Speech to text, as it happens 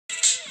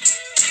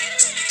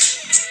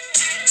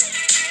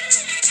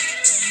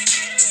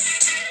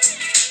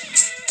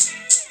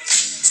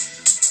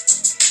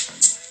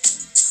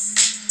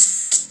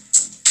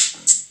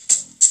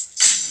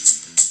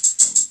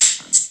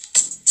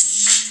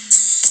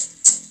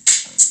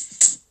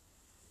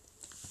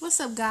What's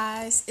up,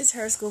 guys? It's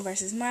her school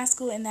versus my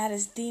school, and that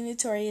is the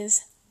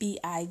notorious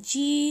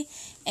B.I.G.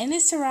 And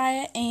it's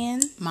Taraya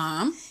and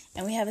Mom.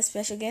 And we have a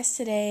special guest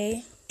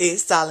today.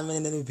 It's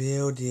Solomon in the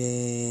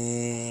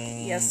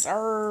building. Yes,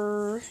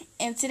 sir.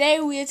 And today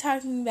we are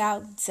talking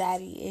about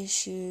daddy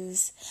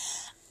issues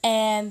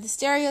and the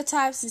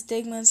stereotypes and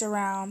stigmas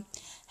around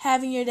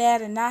having your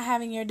dad and not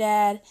having your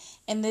dad.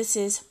 And this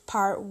is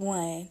part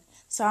 1.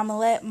 So I'm going to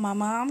let my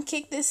mom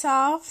kick this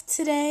off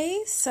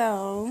today.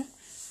 So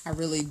I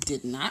really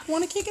did not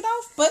want to kick it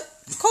off, but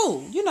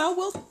cool.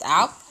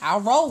 I'll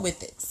roll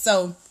with it.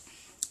 So,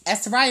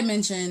 as Taraya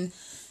mentioned,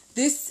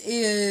 this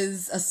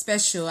is a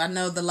special. I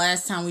know the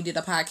last time we did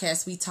a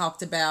podcast, we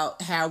talked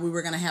about how we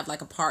were going to have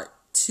like a part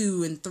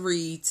 2 and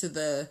 3 to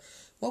the,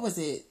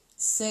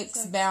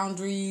 sex,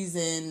 boundaries,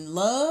 and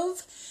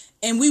love.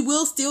 And we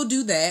will still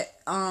do that.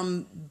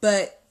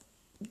 But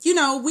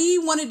we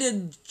wanted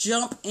to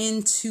jump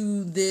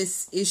into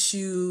this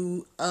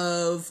issue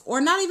or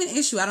not even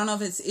issue. I don't know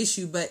if it's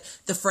issue, but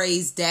the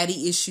phrase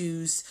daddy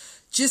issues,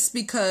 just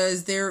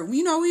because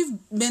we've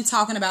been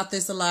talking about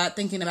this a lot,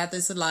 thinking about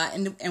this a lot,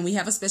 and we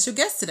have a special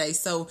guest today.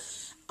 So,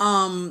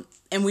 and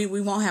we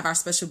won't have our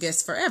special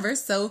guest forever.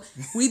 So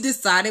we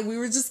decided we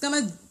were just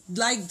going to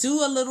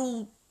do a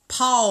little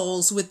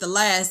pause with the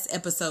last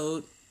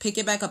episode, pick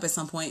it back up at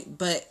some point,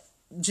 but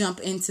jump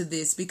into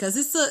this because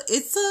it's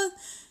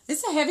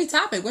a heavy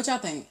topic. What y'all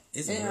think?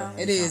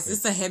 It is.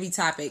 It's a heavy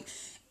topic.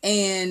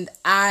 And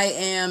I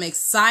am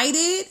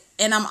excited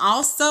and I'm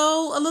also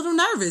a little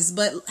nervous,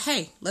 but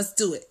hey, let's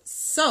do it.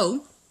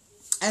 So,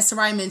 as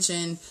Sarai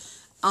mentioned,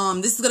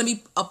 this is going to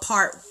be a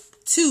part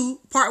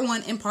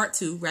 1 and part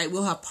 2, right?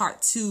 We'll have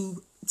part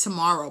 2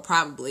 tomorrow,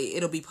 probably.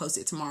 It'll be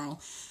posted tomorrow.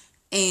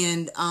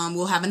 And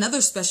we'll have another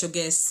special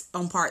guest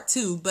on part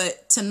 2.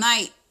 But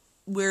tonight,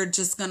 we're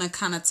just going to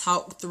kind of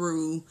talk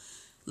through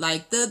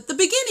the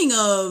beginning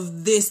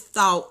of this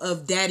thought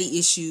of daddy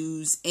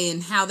issues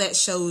and how that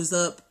shows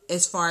up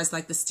as far as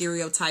the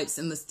stereotypes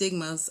and the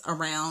stigmas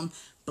around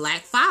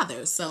black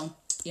fathers. So,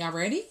 y'all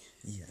ready?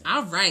 Yeah.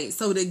 All right.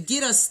 So to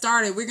get us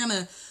started, we're going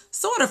to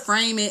sort of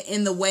frame it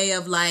in the way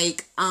of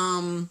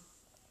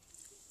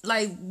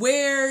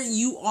where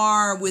you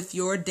are with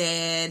your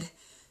dad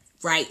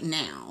right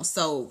now.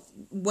 So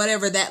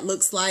whatever that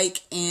looks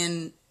like.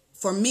 And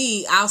for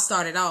me, I'll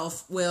start it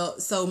off. Well,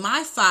 so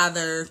my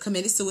father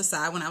committed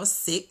suicide when I was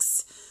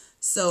 6.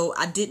 So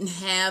I didn't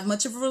have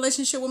much of a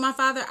relationship with my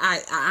father.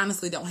 I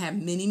honestly don't have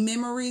many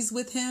memories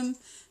with him.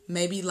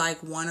 Maybe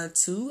 1 or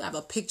 2. I have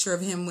a picture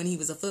of him when he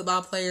was a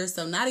football player.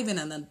 So not even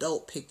an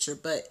adult picture,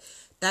 but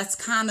that's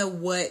kind of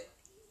what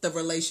the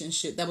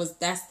relationship,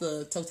 that's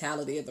the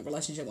totality of the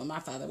relationship with my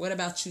father. What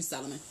about you,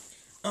 Solomon?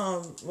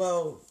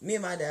 Well, me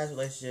and my dad's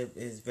relationship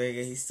is very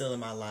good. He's still in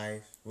my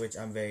life, which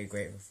I'm very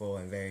grateful for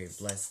and very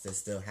blessed to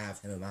still have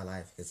him in my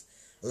life because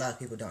a lot of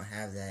people don't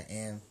have that.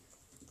 And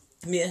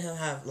me and him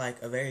have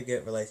a very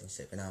good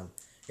relationship, and I'm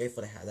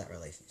grateful to have that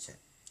relationship.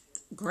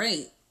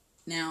 Great.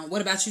 Now,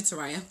 what about you,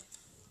 Taraya?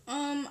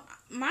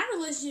 My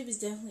relationship is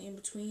definitely in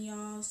between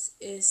y'all's.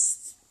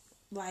 It's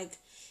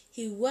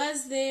he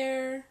was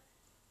there,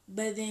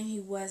 but then he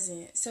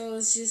wasn't. So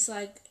it's just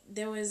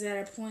there was at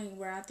a point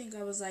where I think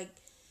I was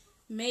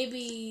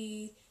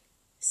maybe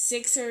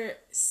 6 or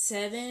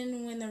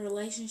 7 when the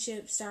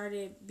relationship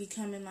started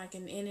becoming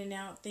an in and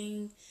out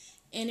thing.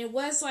 And it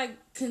was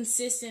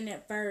consistent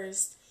at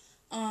first.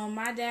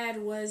 My dad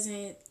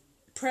wasn't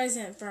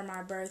present for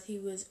my birth. He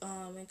was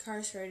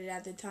incarcerated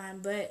at the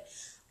time. But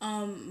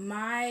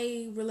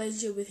my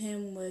relationship with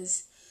him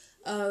was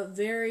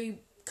very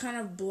kind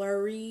of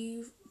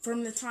blurry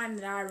from the time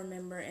that I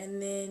remember.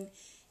 And then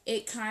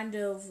it kind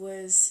of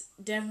was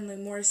definitely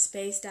more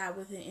spaced out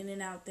with an in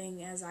and out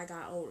thing as I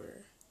got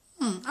older.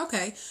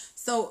 Okay.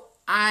 So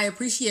I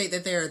appreciate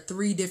that there are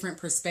 3 different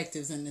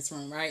perspectives in this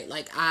room, right?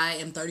 I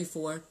am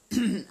 34.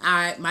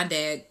 My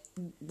dad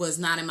was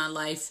not in my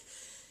life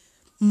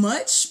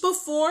much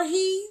before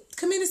he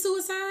committed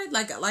suicide.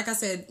 Like I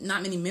said,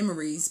 not many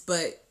memories,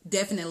 but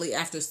definitely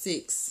after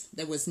 6,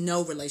 there was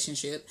no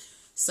relationship.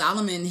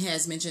 Solomon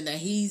has mentioned that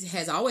he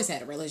has always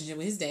had a relationship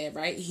with his dad,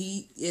 right?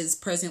 He is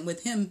present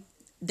with him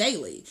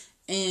daily.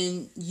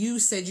 And you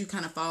said you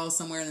kind of fall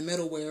somewhere in the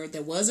middle where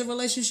there was a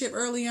relationship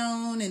early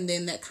on and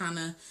then that kind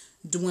of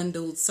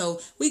dwindled. So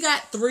we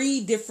got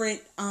 3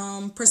 different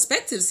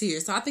perspectives here.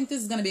 So I think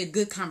this is going to be a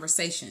good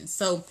conversation.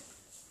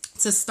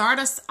 To start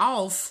us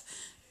off,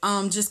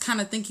 just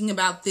kind of thinking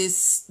about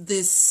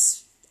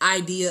this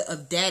idea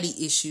of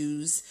daddy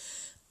issues,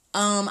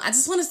 I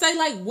just want to say,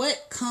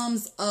 what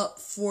comes up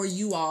for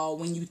you all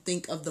when you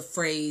think of the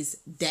phrase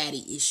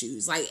daddy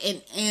issues?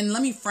 And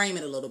let me frame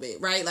it a little bit,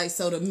 right?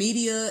 So the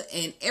media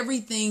and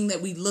everything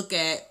that we look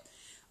at,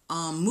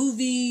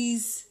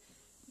 movies,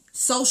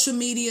 social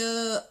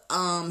media,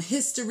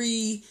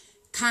 history,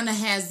 kind of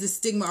has this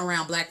stigma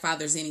around black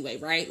fathers anyway,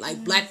 right?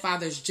 Black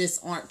fathers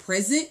just aren't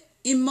present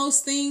in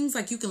most things.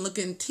 You can look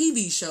in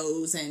TV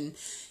shows and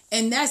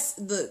And that's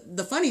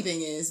the funny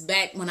thing is,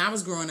 back when I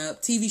was growing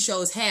up, TV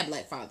shows had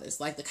black fathers,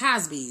 like the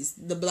Cosbys.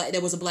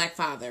 There was a black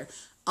father.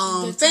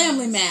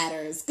 Family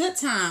Matters, Good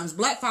Times.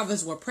 Black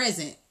fathers were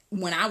present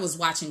when I was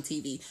watching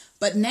TV,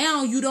 but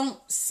now you don't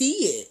see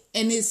it,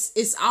 and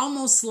it's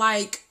almost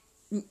like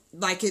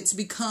it's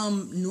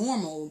become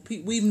normal.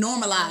 We've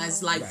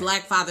normalized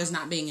black fathers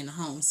not being in the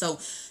home. So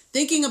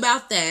thinking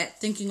about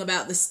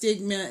the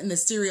stigma and the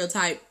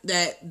stereotype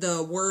that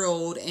the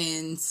world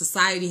and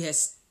society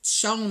has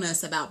shown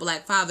us about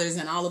black fathers,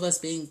 and all of us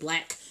being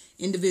black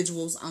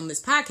individuals on this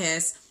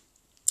podcast,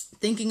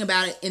 thinking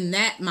about it in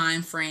that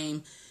mind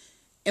frame.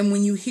 And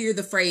when you hear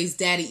the phrase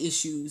daddy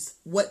issues,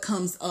 what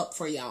comes up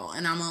for y'all?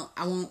 And I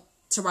want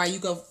Tarai, you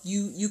go,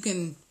 you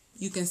can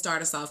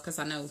start us off, because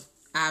I know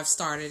I've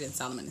started and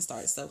Solomon has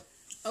started. So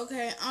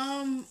okay,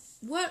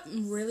 what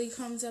really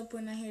comes up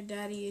when I hear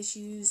daddy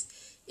issues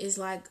is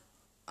like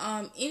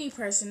any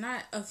person,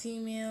 not a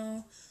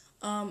female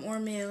or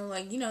male,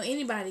 like, you know,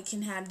 anybody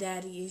can have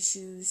daddy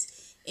issues.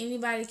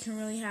 Anybody can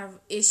really have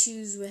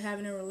issues with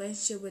having a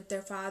relationship with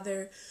their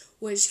father,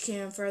 which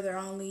can further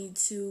on lead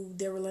to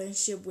their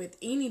relationship with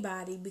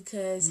anybody,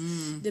 because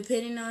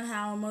depending on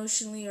how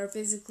emotionally or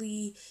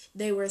physically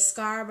they were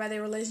scarred by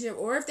their relationship,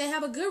 or if they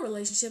have a good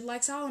relationship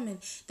like Solomon,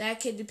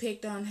 that could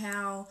depict on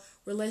how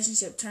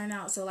relationship turn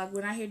out. So like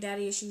when I hear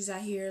daddy issues, I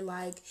hear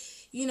like,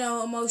 you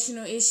know,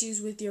 emotional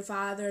issues with your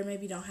father,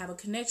 maybe you don't have a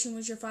connection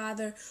with your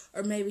father,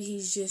 or maybe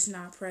he's just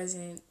not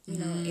present, you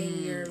know,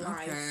 in your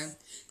life. Okay.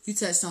 You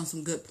touched on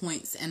some good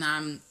points, and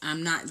I'm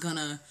not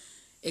gonna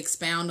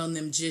expound on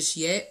them just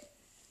yet,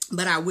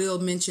 but I will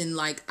mention,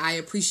 like, I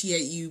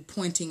appreciate you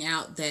pointing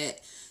out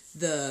that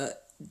the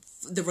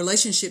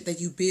relationship that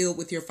you build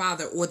with your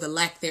father, or the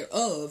lack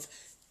thereof,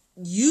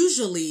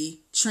 usually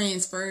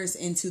transfers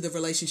into the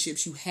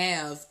relationships you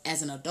have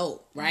as an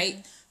adult, right?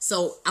 Mm-hmm.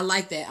 So I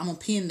like that. I'm gonna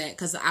pin that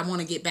because I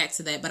want to get back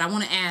to that. But I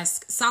want to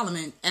ask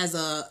Solomon, as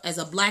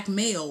a black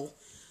male,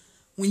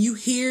 when you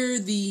hear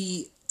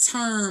the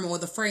term or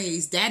the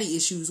phrase daddy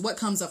issues, what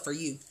comes up for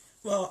you?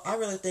 Well, I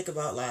really think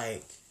about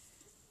like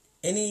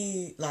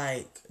any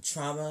like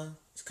trauma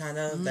kind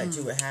of that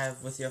you would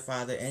have with your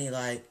father, any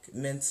like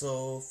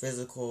mental,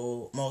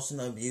 physical,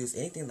 emotional abuse,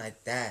 anything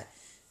like that.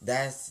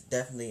 That's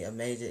definitely a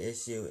major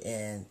issue.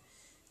 And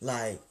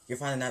like your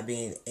father not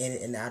being in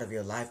and out of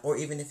your life, or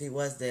even if he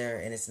was there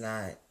and it's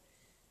not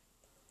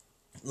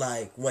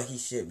like what he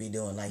should be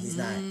doing, like he's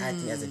not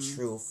acting as a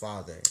true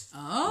father.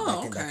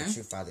 Like a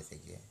true father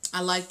figure.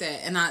 I like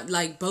that. And I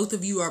like both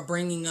of you are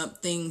bringing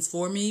up things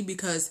for me,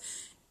 because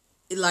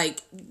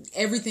like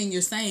everything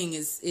you're saying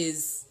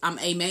is I'm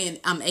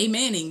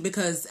amening,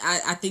 because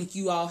I think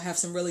you all have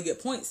some really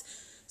good points.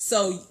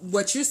 So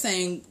what you're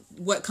saying,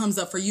 what comes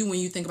up for you when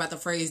you think about the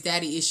phrase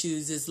daddy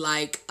issues is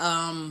like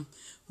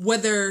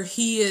whether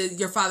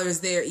your father is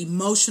there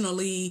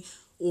emotionally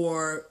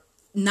or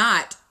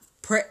not,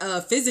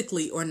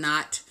 physically or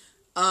not,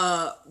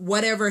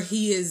 whatever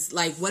he is,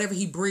 like whatever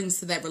he brings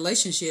to that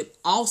relationship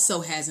also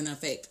has an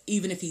effect,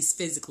 even if he's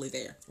physically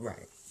there.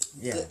 Right.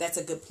 Yeah. That's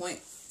a good point.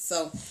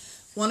 So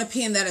want to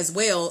pin that as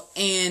well.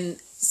 And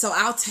so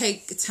I'll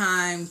take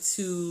time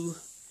to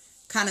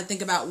kind of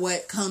think about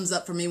what comes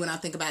up for me when I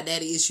think about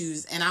daddy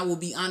issues. And I will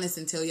be honest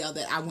and tell y'all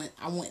that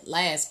I went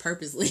last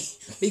purposely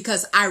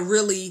because I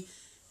really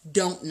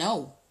don't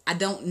know. I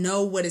don't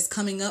know what is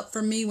coming up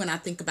for me when I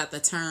think about the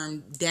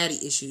term daddy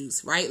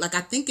issues, right? Like,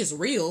 I think it's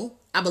real.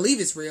 I believe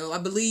it's real. I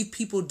believe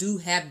people do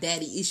have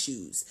daddy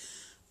issues.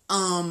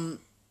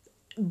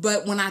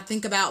 But when I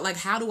think about, like,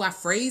 how do I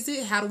phrase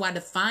it? How do I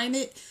define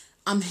it?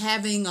 I'm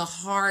having a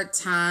hard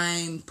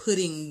time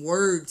putting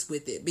words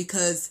with it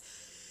because,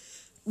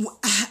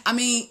 I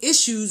mean,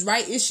 issues,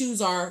 right?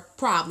 Issues are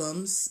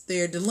problems.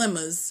 They're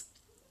dilemmas.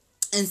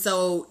 And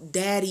so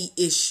daddy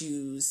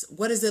issues,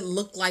 what does it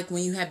look like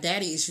when you have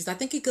daddy issues? I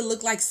think it could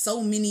look like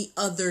so many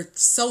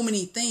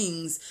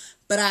things,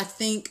 but I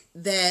think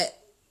that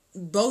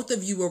both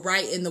of you were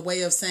right in the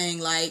way of saying,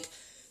 like,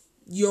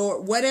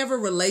 whatever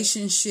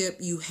relationship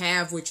you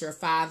have with your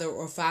father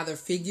or father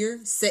figure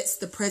sets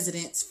the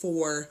precedence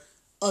for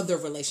other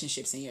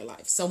relationships in your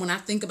life. So when I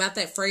think about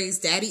that phrase,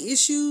 daddy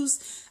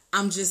issues,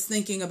 I'm just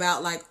thinking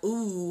about, like,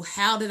 ooh,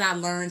 how did I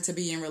learn to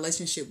be in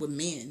relationship with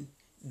men?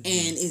 Mm-hmm.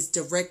 And it's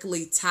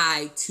directly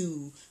tied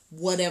to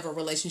whatever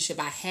relationship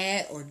I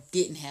had or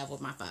didn't have with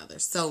my father.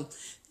 So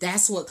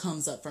that's what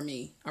comes up for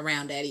me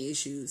around daddy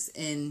issues.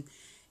 And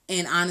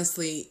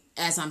honestly,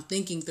 as I'm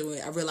thinking through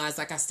it, I realize,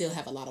 like, I still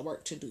have a lot of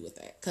work to do with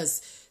that,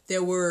 because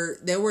there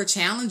were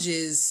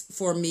challenges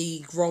for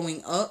me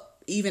growing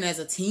up, even as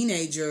a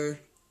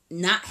teenager,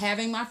 not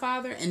having my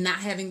father and not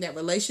having that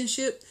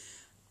relationship,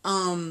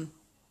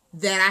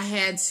 that I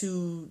had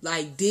to,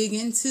 like, dig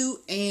into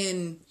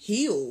and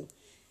heal.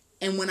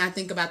 And when I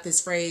think about this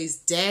phrase,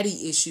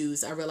 daddy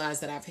issues, I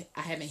realize that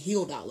I haven't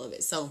healed all of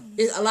it. So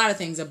a lot of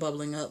things are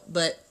bubbling up.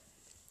 But,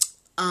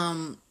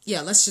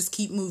 yeah, let's just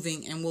keep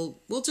moving. And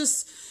we'll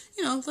just,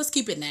 let's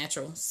keep it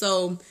natural.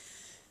 So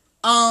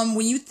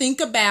when you think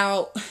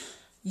about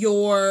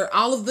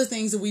all of the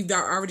things that we've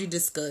already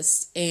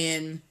discussed,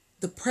 and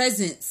the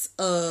presence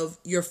of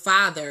your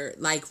father,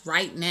 like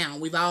right now.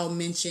 We've all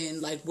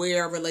mentioned like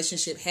where our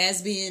relationship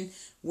has been,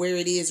 where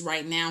it is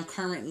right now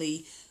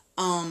currently.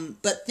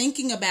 But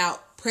thinking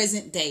about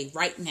present day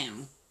right now,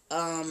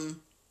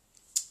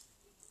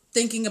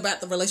 thinking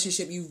about the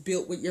relationship you've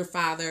built with your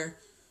father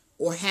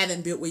or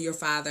haven't built with your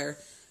father,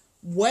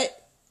 what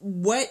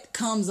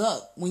comes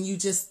up when you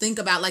just think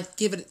about like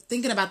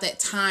thinking about that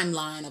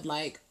timeline of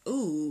like,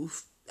 ooh,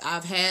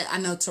 I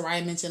know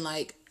Taraya mentioned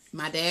like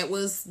my dad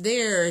was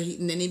there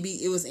and then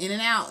it was in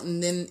and out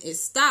and then it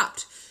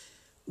stopped.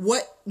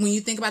 When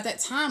you think about that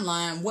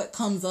timeline, what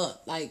comes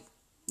up like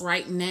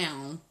right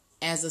now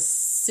as a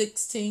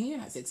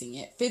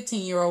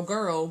 15-year-old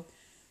girl,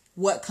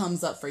 what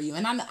comes up for you?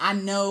 And I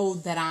know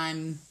that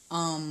I'm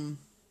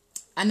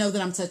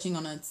touching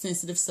on a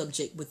sensitive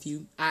subject with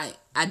you. I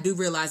do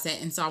realize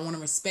that, and so I want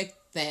to respect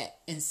that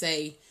and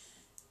say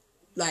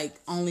like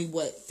only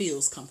what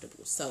feels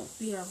comfortable. So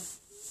yeah.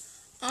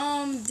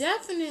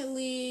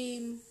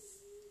 Definitely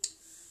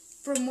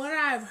from what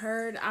I've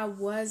heard, I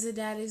was a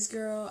daddy's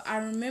girl. I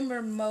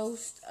remember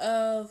most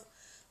of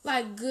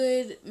like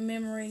good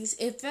memories.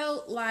 It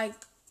felt like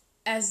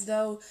as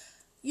though,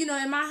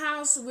 in my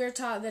house we're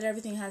taught that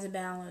everything has a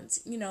balance.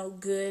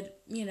 Good,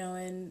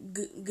 and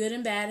good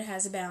and bad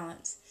has a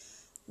balance.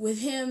 With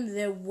him,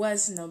 there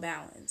was no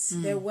balance.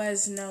 There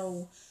was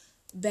no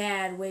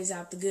bad weighs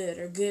out the good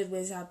or good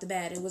weighs out the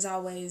bad. It was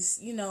always,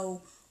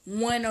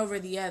 one over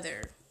the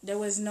other. There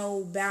was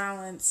no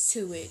balance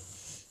to it.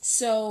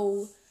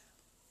 So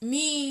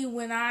me,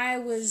 when I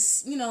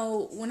was,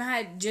 when I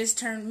had just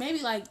turned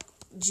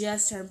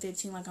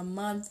 15, like a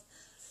month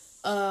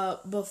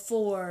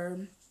before,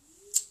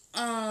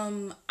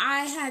 I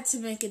had to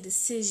make a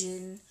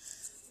decision.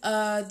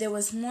 There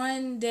was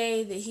one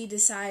day that he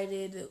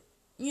decided,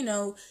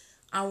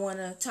 I want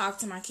to talk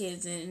to my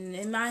kids. And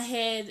in my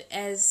head,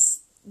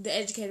 as the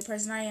educated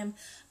person I am,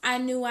 I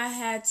knew I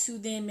had to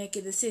then make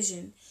a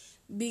decision.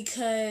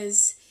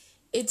 Because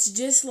it's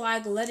just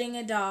like letting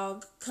a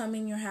dog come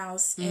in your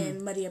house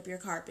and muddy up your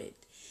carpet.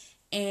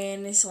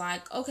 And it's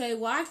like, okay,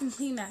 well, I can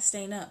clean that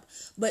stain up.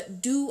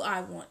 But do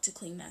I want to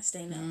clean that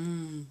stain up?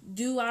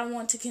 Do I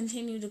want to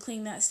continue to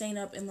clean that stain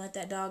up and let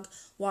that dog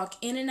walk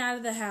in and out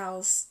of the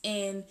house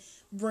and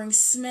bring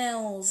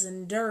smells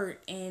and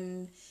dirt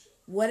and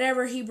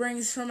whatever he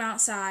brings from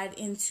outside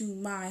into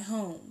my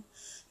home?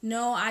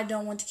 No, I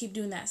don't want to keep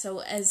doing that. So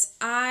as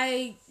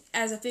a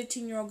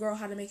 15-year-old girl,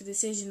 had to make a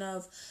decision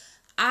of,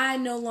 I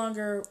no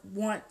longer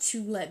want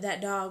to let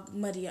that dog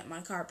muddy up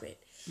my carpet.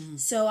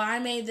 So I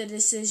made the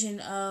decision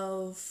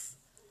of,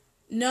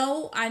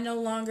 no, I no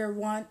longer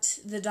want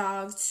the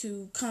dog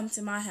to come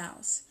to my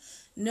house.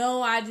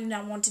 No, I do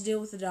not want to deal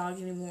with the dog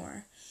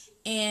anymore.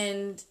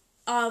 And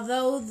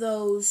although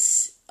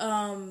those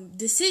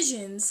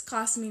decisions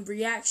cost me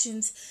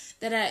reactions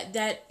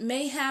that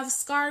may have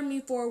scarred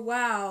me for a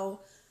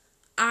while,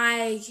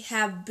 I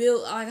have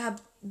built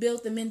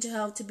the mental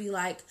health to be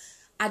like,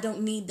 I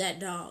don't need that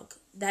dog.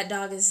 That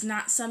dog is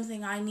not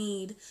something I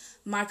need.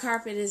 My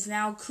carpet is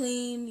now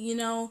clean,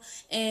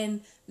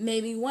 and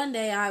maybe one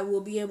day I will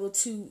be able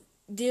to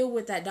deal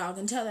with that dog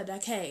and tell that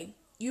dog, hey,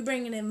 you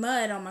bringing in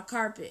mud on my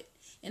carpet,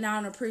 and I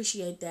don't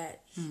appreciate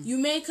that. You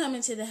may come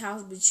into the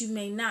house, but you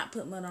may not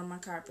put mud on my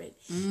carpet.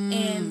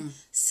 And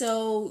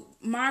so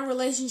my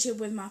relationship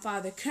with my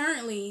father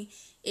currently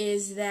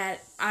is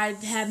that I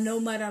have no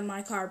mud on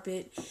my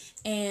carpet,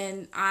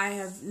 and I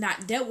have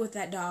not dealt with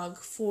that dog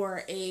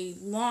for a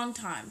long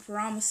time, for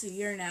almost a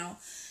year now.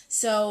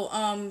 So,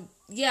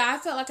 I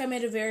felt like I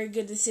made a very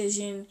good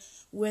decision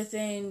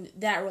within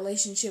that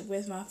relationship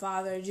with my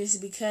father, just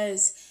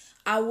because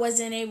I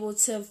wasn't able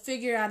to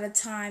figure out a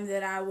time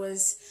that I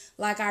was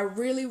like, I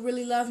really,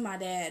 really love my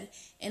dad,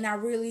 and I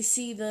really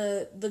see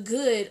the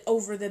good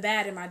over the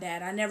bad in my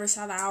dad. I never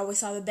saw that. I always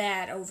saw the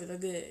bad over the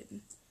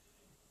good.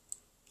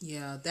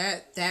 Yeah,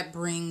 that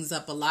brings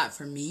up a lot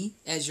for me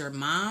as your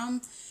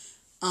mom.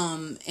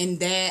 And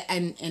that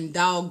and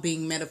dog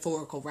being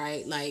metaphorical,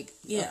 right? Like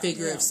a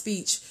figure of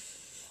speech.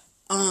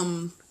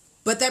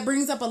 But that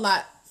brings up a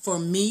lot for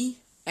me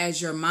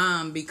as your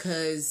mom,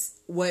 because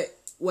what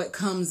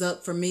comes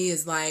up for me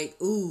is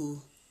like,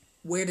 ooh,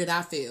 where did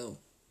I fail?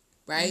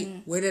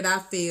 Right? Where did I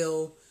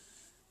fail?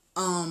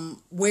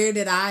 Where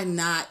did I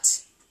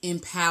not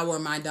empower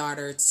my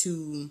daughter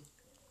to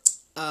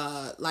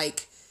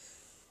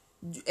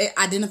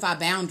identify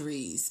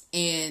boundaries,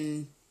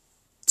 and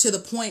to the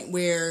point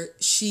where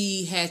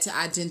she had to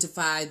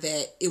identify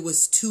that it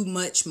was too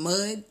much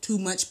mud, too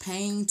much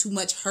pain, too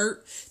much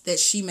hurt, that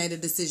she made a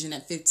decision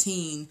at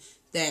 15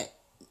 that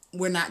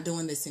we're not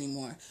doing this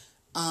anymore.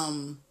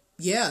 So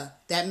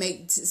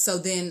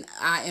then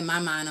in my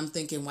mind, I'm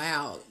thinking,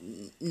 wow,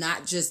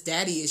 not just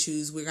daddy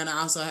issues. We're going to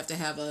also have to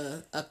have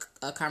a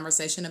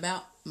conversation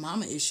about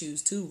mama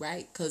issues too,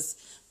 right? Because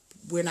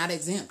we're not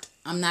exempt.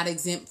 I'm not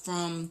exempt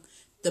from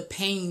the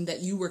pain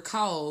that you were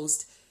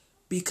caused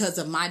because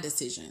of my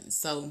decisions.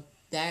 So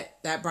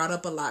that brought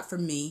up a lot for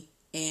me,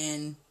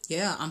 and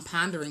I'm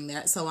pondering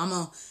that. So I'm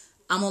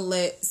gonna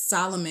let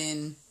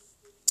Solomon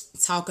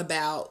talk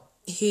about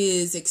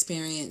his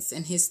experience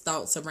and his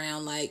thoughts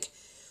around like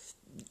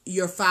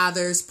your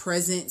father's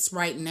presence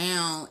right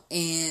now,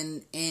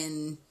 and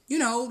you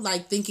know,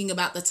 like thinking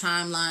about the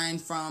timeline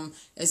from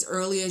as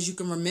early as you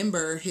can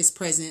remember his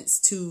presence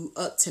to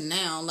up to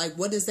now. Like,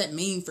 what does that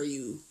mean for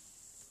you?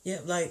 Yeah,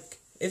 like,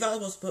 if I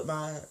was supposed to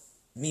put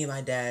me and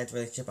my dad's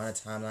relationship on a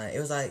timeline, it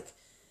was like,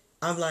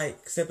 I'm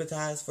like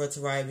sympathized for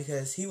Tariah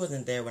because he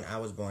wasn't there when I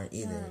was born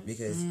either.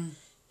 Because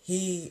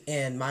he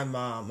and my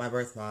mom, my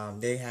birth mom,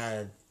 they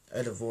had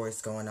a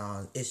divorce going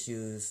on,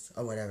 issues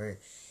or whatever.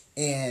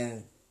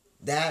 And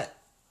that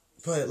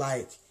put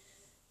like,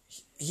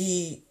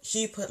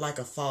 she put like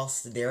a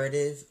false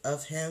narrative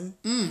of him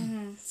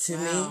to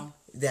me,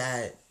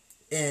 that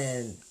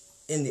in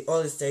the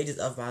early stages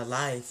of my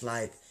life,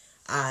 like,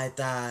 I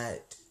thought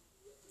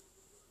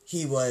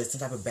he was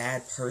some type of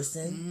bad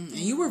person. And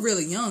you were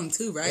really young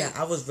too, right? Yeah,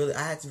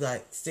 I had to be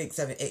like 6,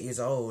 7, 8 years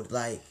old.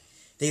 Like,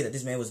 think that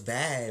this man was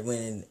bad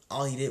when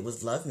all he did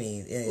was love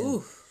me.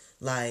 And,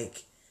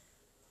 like,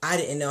 I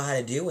didn't know how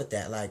to deal with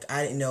that. Like,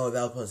 I didn't know if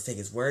I was supposed to take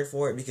his word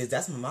for it, because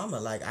that's my mama.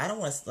 Like, I don't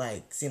want to,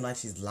 like, seem like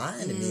she's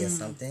lying to me or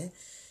something.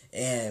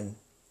 And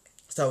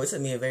so it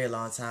took me a very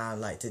long time,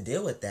 like, to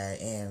deal with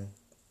that and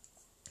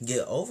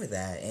get over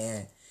that.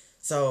 And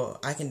so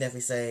I can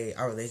definitely say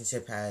our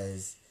relationship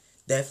has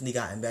definitely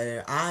gotten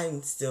better.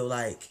 I'm still,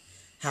 like,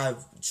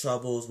 have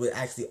troubles with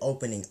actually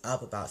opening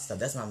up about stuff.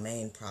 That's my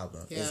main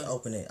problem, is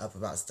opening up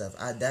about stuff.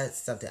 That's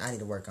something I need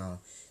to work on,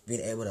 being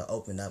able to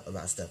open up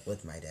about stuff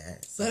with my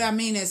dad. So. But I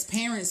mean, as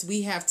parents,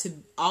 we have to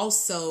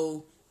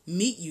also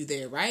meet you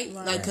there, right?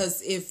 Like,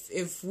 because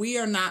if we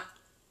are not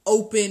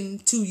open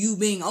to you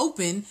being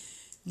open,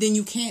 then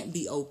you can't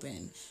be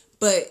open.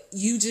 But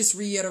you just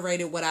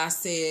reiterated what I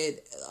said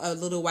a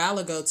little while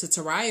ago to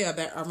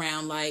Tariah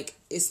around, like,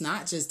 it's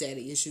not just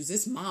daddy issues,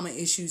 it's mama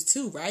issues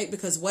too, right?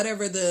 Because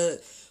whatever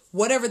the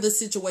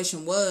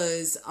situation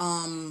was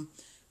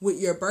with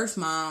your birth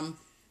mom,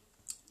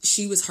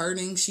 she was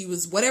hurting,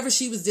 whatever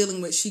she was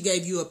dealing with, she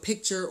gave you a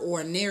picture or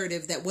a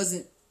narrative that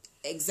wasn't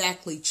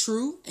exactly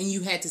true, and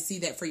you had to see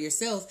that for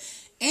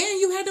yourself,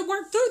 and you had to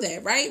work through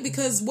that, right?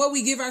 Because what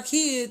we give our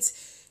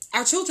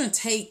children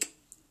take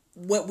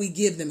what we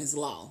give them as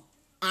law.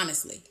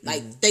 Honestly,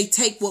 like, they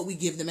take what we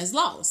give them as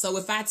law. So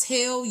if I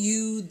tell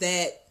you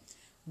that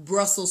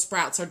Brussels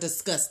sprouts are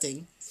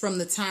disgusting from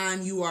the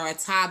time you are a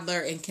toddler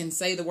and can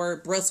say the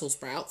word Brussels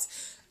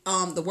sprouts,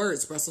 the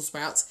words Brussels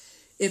sprouts,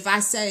 if I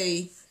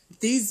say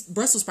these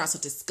Brussels sprouts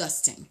are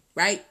disgusting,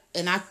 right?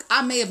 And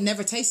I may have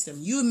never tasted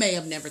them. You may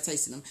have never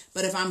tasted them.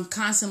 But if I'm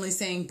constantly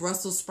saying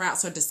Brussels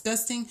sprouts are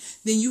disgusting,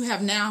 then you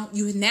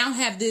now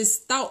have this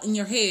thought in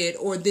your head,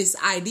 or this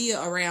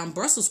idea around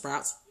Brussels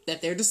sprouts, that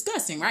they're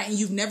disgusting, right? And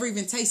you've never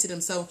even tasted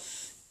them. So,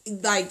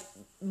 like,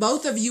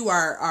 both of you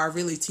are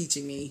really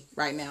teaching me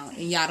right now.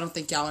 And y'all don't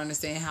think y'all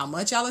understand how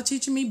much y'all are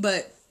teaching me,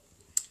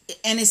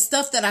 and it's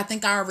stuff that I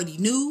think I already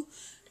knew,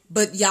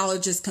 but y'all are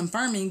just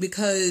confirming,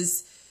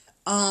 because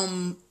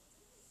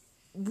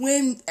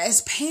when,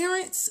 as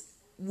parents,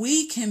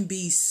 we can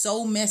be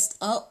so messed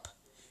up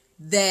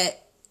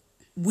that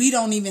we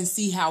don't even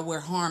see how we're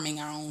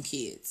harming our own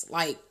kids.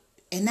 Like,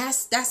 and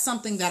that's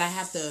something that I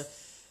have to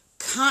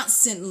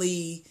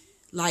constantly,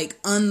 like,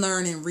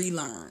 unlearn and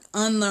relearn.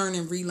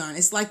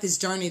 It's like this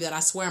journey that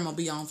I swear I'm gonna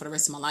be on for the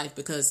rest of my life,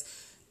 because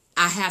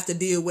I have to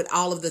deal with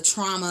all of the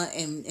trauma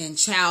and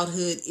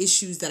childhood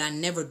issues that I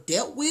never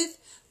dealt with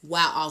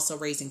while also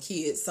raising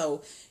kids.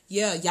 So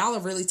yeah, y'all are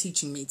really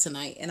teaching me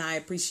tonight, and I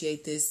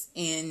appreciate this.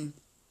 And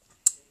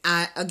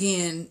I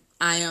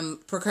am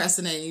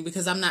procrastinating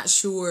because I'm not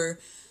sure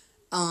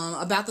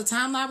about the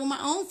timeline with my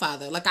own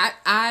father. Like I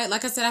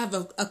said, I have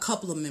a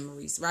couple of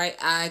memories, right?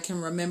 I can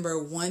remember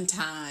one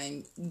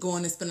time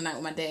going to spend the night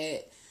with my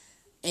dad,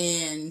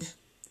 and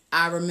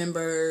I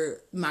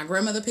remember my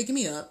grandmother picking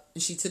me up,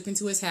 and she took me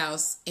to his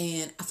house,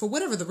 and for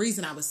whatever the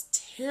reason, I was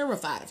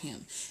terrified of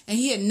him. And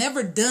he had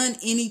never done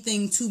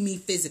anything to me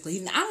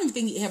physically. I don't even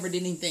think he ever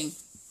did anything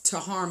to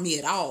harm me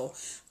at all.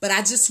 But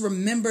I just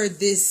remember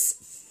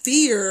this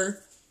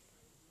fear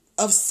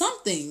of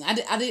something. I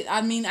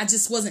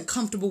just wasn't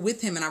comfortable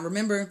with him. And I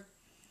remember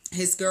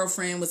his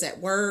girlfriend was at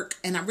work,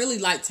 and I really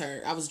liked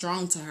her. I was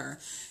drawn to her.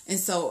 And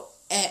so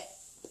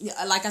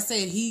like I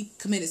said, he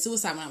committed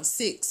suicide when I was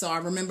 6. So I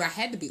remember I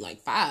had to be like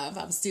 5.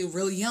 I was still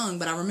really young,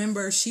 but I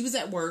remember she was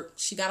at work.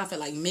 She got off at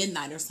like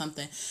midnight or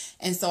something.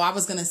 And so I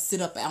was going to sit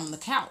up on the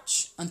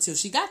couch until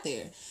she got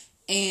there.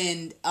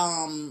 And,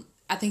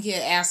 I think he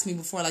had asked me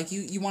before, like,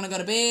 you want to go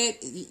to bed?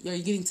 Are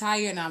you getting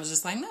tired? And I was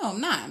just like, no,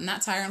 I'm not. I'm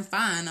not tired. I'm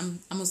fine. I'm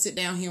going to sit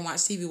down here and watch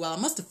TV. Well, I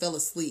must have fell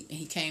asleep, and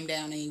he came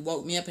down and he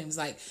woke me up and was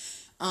like,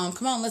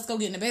 come on, let's go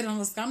get in the bed. And I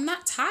was like, I'm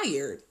not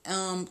tired.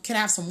 Can I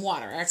have some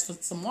water? I asked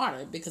for some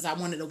water because I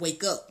wanted to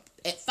wake up.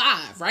 at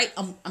 5, right?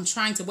 I'm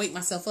trying to wake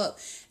myself up,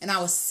 and I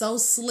was so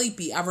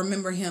sleepy. I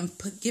remember him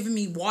giving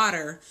me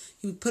water.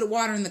 He would put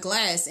water in the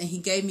glass, and he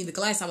gave me the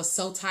glass. I was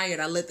so tired.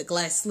 I let the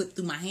glass slip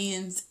through my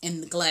hands,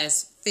 and the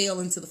glass fell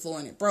into the floor,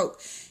 and it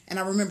broke. And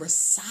I remember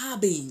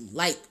sobbing,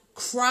 like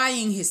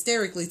crying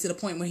hysterically, to the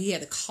point where he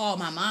had to call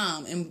my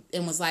mom and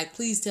was like,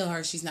 please tell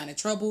her she's not in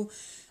trouble.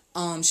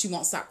 She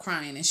won't stop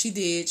crying. And she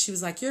did. She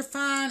was like, you're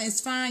fine.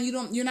 It's fine.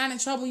 You're not in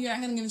trouble. You're not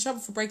going to get in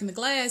trouble for breaking the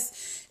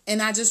glass. And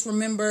I just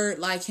remember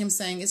like him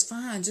saying, it's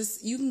fine.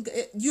 Just,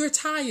 you're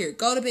tired.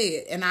 Go to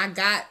bed. And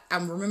I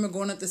remember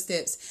going up the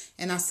steps,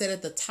 and I sat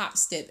at the top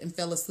step and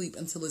fell asleep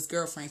until his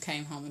girlfriend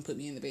came home and put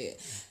me in the bed.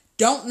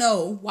 Don't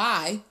know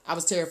why I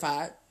was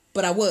terrified,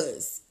 but I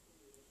was.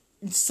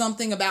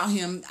 Something about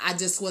him I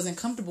just wasn't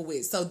comfortable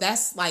with. So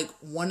that's like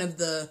one of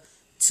the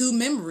 2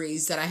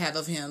 memories that I have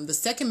of him. The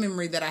second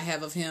memory that I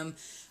have of him,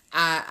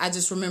 I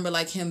just remember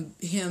like him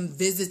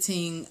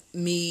visiting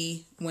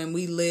me when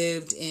we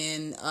lived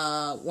in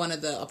one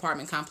of the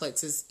apartment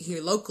complexes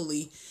here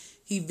locally.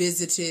 He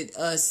visited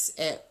us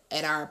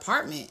at our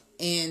apartment,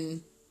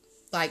 and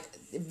like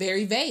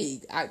very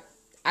vague.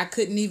 I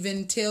couldn't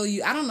even tell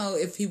you. I don't know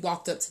if he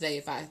walked up today,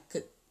 if I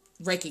could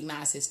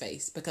recognize his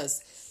face,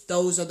 because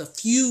those are the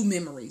few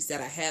memories that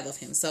I have of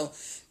him. So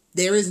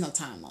there is no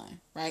timeline,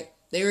 right?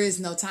 There is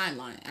no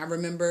timeline. I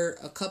remember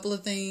a couple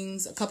of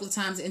times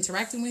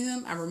interacting with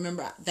him. I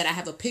remember that I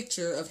have a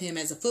picture of him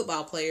as a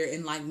football player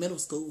in like middle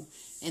school,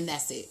 and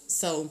that's it.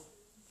 So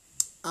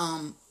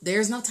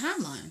there's no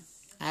timeline.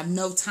 I have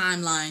no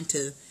timeline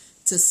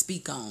to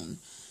speak on.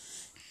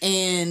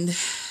 And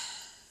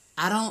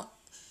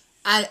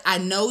I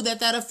know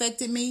that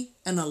affected me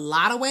in a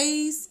lot of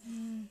ways.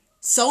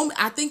 So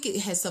I think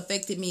it has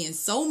affected me in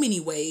so many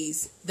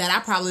ways that I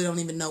probably don't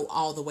even know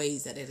all the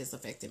ways that it has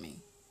affected me,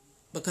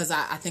 because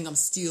I think I'm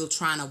still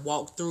trying to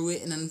walk through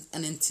it, and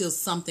until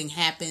something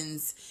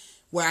happens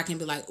where I can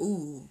be like,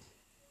 ooh,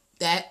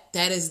 that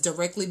is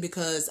directly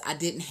because I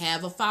didn't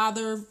have a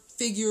father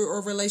figure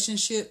or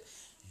relationship.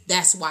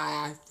 That's why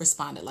I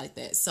responded like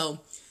that. So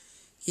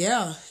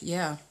yeah.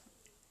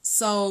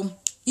 So,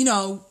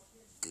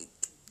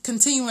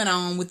 continuing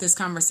on with this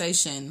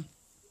conversation,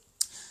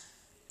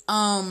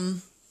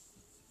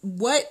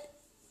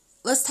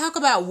 let's talk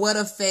about what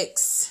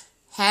effects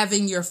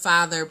having your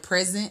father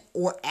present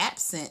or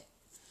absent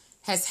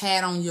has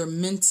had on your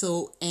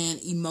mental and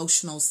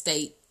emotional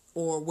state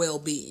or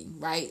well-being,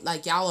 right?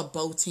 Like, y'all are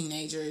both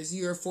teenagers.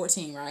 You're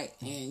 14, right?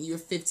 And you're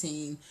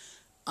 15.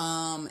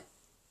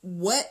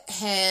 What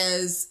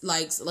has,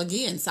 like,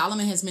 again,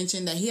 Solomon has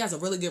mentioned that he has a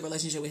really good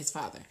relationship with his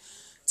father.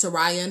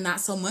 Taraya,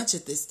 not so much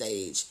at this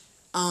stage.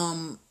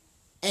 And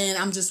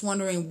I'm just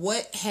wondering,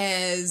 what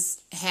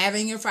has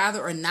having your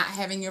father or not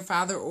having your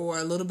father, or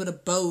a little bit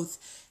of both,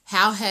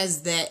 how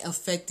has that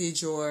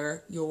affected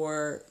your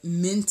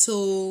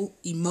mental,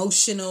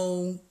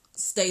 emotional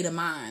state of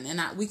mind?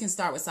 And we can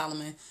start with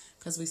Solomon,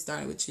 because we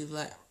started with you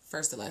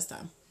first the last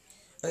time.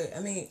 I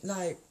mean,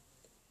 like,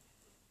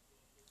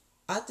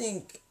 I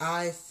think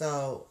I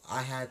felt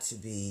I had to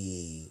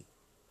be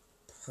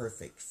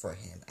perfect for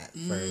him at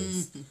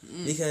first.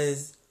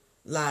 Because,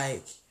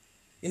 like,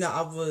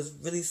 I was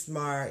really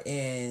smart,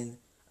 and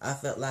I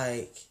felt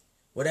like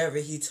whatever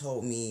he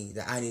told me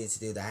that I needed to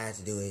do, that I had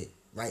to do it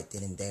right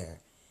then and there.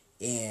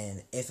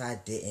 And if I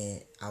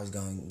didn't, I was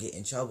going to get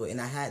in trouble.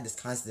 And I had this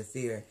constant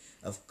fear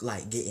of,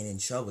 like, getting in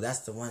trouble. That's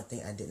the one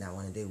thing I did not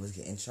want to do, was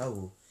get in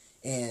trouble.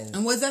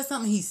 And was that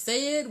something he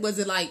said? Was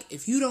it like,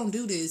 if you don't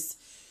do this,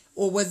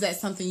 or was that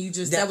something you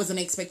just, that was an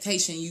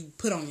expectation you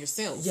put on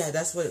yourself? Yeah,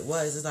 that's what it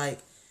was. It's like,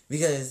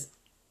 because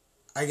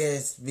I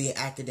guess being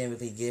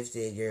academically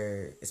gifted,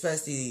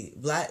 especially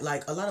black,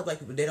 like a lot of black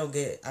people, they don't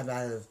get a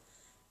lot of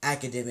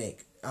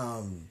academic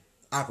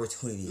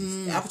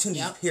opportunities.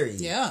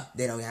 Period. Yeah.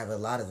 They don't have a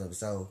lot of them.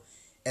 So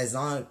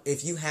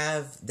if you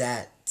have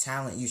that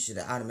talent, you should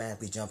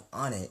automatically jump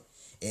on it.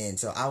 And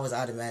so I was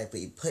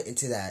automatically put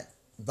into that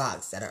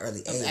box at an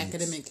early age.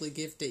 Academically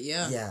gifted,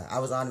 yeah. Yeah, I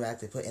was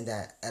automatically put in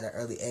that at an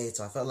early age.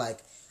 So I felt like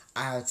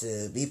I had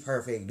to be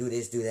perfect, do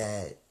this, do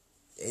that,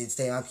 and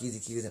stay on P's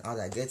and Q's and all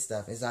that good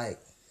stuff. It's like,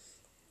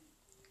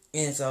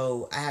 and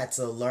so I had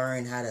to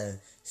learn how to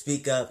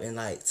speak up and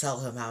like tell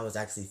him how I was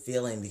actually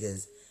feeling,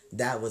 because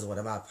that was one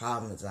of my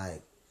problems.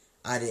 Like,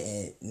 I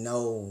didn't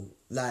know,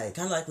 like,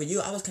 kind of like with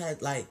you, I was kind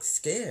of like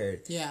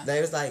scared. Yeah.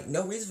 There was like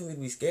no reason for me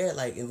to be scared,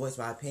 like, and voice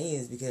my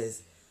opinions,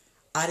 because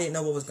I didn't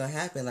know what was going to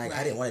happen. Like,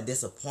 right. I didn't want to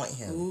disappoint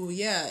him. Ooh,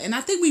 yeah. And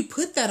I think we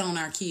put that on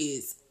our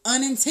kids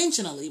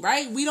unintentionally,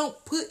 right?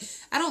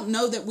 I don't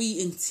know that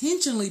we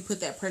intentionally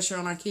put that pressure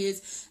on our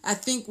kids. I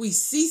think we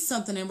see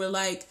something and we're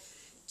like,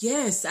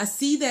 yes, I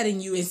see that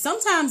in you. And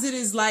sometimes it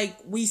is like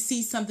we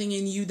see something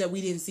in you that we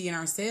didn't see in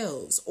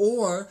ourselves.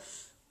 Or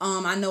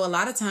I know a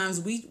lot of times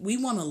we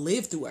want to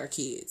live through our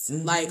kids.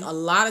 Mm-hmm. Like, a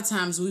lot of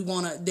times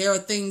there are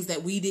things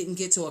that we didn't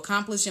get to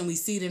accomplish and we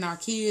see it in our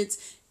kids.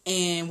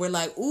 And we're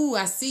like, ooh,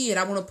 I see it.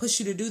 I want to push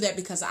you to do that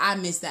because I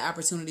missed that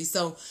opportunity.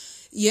 So,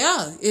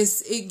 yeah,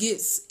 it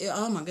gets,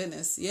 oh my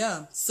goodness.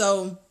 Yeah.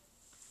 So,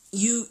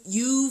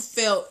 you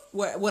felt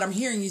what I'm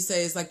hearing you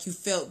say is like you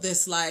felt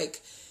this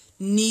like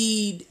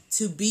need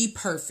to be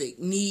perfect,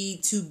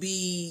 need to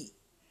be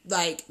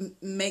like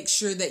make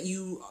sure that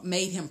you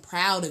made him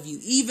proud of you,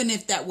 even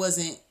if that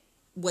wasn't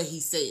what he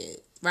said,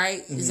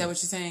 right? Mm-hmm. Is that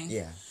what you're saying?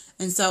 Yeah.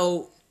 And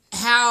so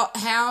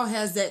how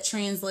has that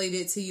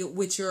translated to you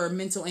with your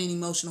mental and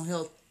emotional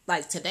health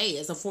like today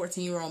as a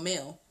 14-year-old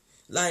male?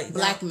 Like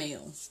black now,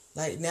 male.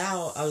 Like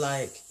now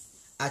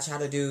I try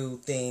to do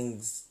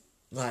things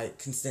like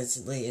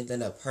consistently and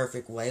in a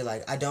perfect way.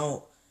 Like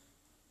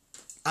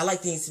I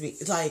like things to be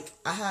like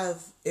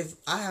if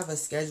I have a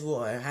schedule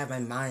or I have my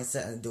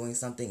mindset on doing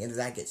something and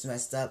that gets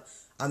messed up,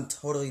 I'm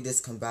totally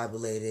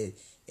discombobulated,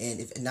 and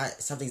if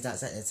something's not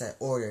set in set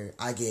order,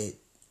 I get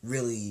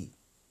really,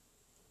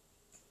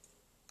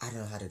 I don't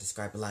know how to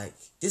describe it, like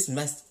just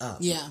messed up.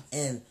 Yeah.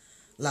 And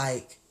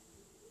like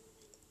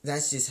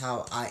that's just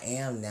how I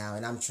am now,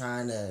 and I'm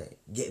trying to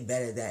get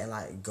better at that and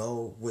like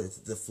go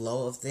with the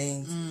flow of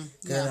things.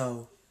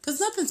 Because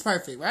nothing's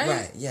perfect, right?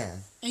 Right, yeah.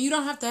 And you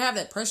don't have to have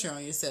that pressure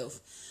on yourself.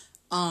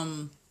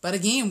 But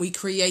again, we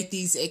create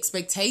these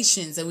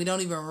expectations and we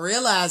don't even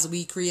realize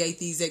we create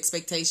these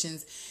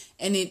expectations,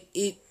 and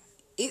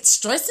it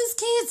stresses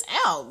kids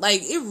out.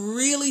 Like it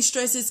really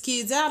stresses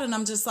kids out, and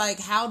I'm just like,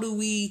 how do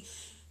we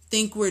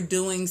think we're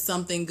doing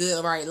something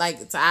good, right?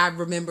 Like I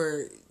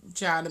remember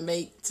trying to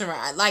make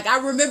Tarai, like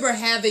I remember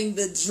having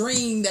the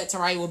dream that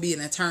Tarai would be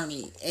an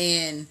attorney,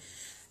 and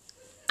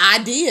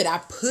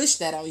I pushed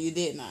that on you,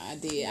 didn't I?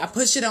 I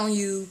pushed it on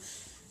you.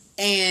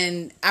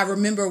 And I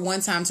remember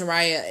one time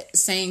Taraya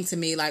saying to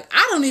me, like,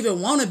 I don't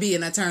even want to be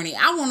an attorney.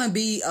 I want to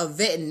be a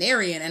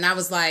veterinarian. And I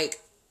was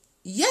like,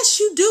 yes,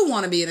 you do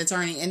want to be an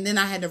attorney. And then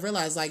I had to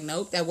realize, like,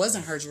 nope, that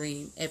wasn't her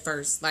dream at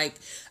first. Like,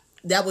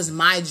 that was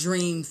my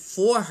dream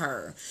for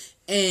her.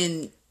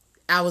 And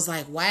I was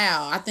like,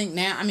 wow, I think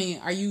now, I mean,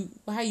 how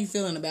are you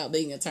feeling about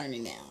being an attorney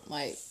now?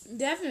 Like,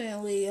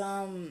 definitely,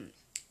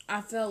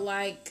 I felt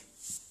like,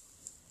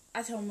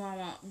 I told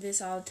Mama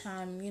this all the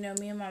time, you know,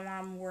 me and my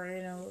mom were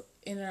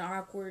in an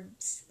awkward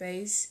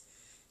space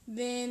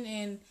then,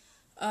 and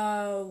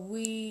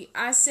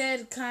I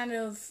said kind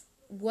of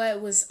what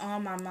was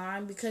on my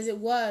mind, because it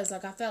was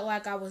like I felt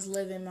like I was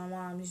living my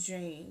mom's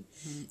dream.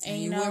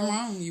 And you weren't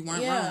wrong. You weren't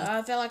wrong. Yeah,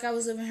 I felt like I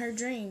was living her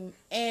dream.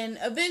 And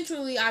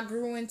eventually I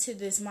grew into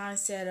this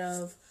mindset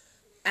of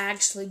I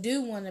actually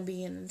do want to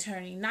be an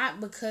attorney, not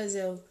because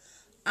of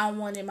I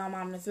wanted my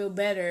mom to feel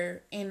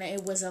better, and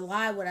it was a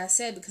lie what I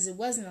said, because it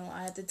wasn't a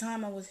lie. At the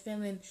time I was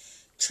feeling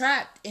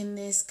trapped in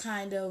this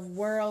kind of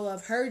world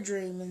of her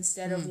dream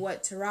instead of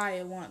what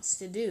Taraya wants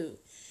to do.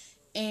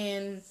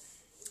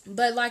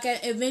 But like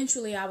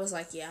eventually I was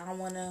like, yeah,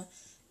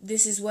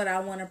 this is what I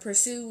want to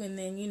pursue, and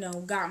then, you know,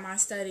 got my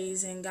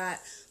studies and got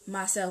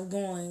myself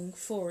going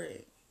for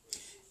it.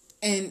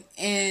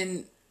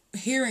 And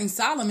hearing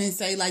Solomon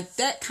say like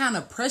that kind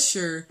of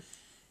pressure,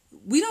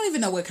 we don't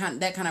even know what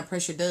that kind of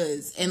pressure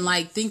does. And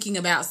like thinking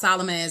about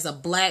Solomon as a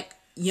black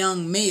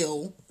young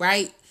male,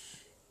 right?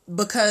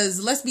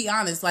 Because let's be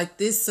honest, like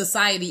this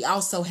society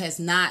also has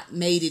not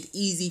made it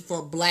easy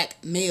for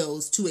black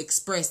males to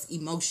express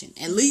emotion.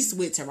 At least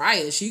with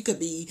Taraya, she could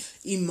be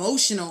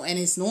emotional and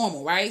it's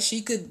normal, right?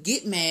 She could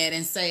get mad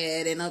and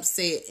sad and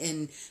upset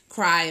and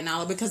cry and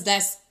all, because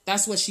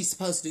that's what she's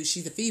supposed to do.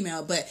 She's a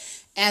female. But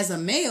as a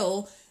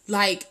male,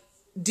 like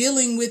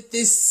dealing with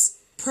this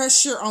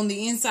pressure on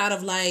the inside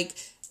of like,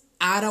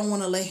 I don't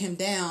want to let him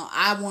down.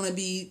 I want to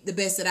be the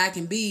best that I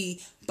can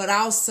be, but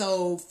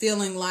also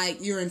feeling like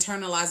you're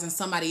internalizing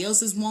somebody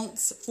else's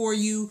wants for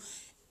you.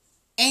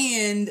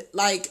 And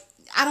like,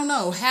 I don't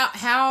know,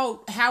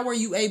 how were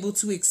you able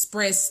to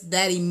express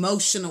that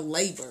emotional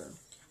labor?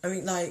 I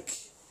mean, like,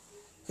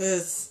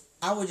 cause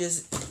I would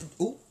just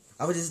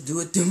do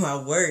it through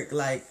my work.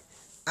 Like,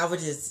 I would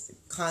just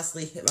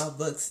constantly hit my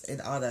books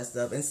and all that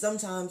stuff. And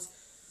sometimes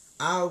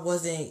I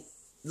wasn't,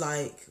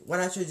 like, when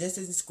I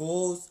transitioned to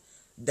schools,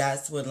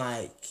 that's when,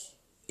 like,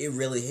 it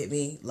really hit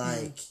me.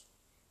 Like,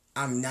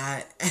 I'm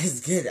not as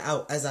good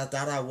as I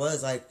thought I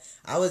was. Like,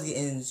 I was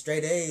getting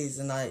straight A's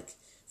and, like,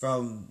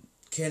 from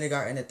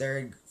kindergarten to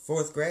third,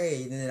 fourth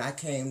grade. And then I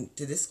came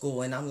to this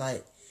school and I'm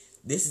like,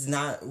 this is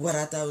not what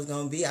I thought it was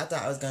going to be. I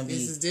thought I was going to be...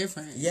 This is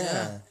different.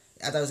 Yeah.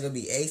 I thought it was going to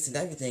be ace and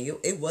everything.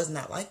 It was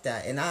not like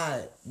that. And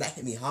that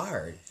hit me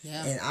hard.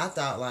 Yeah. And I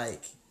thought,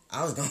 like,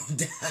 I was going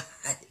to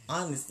die.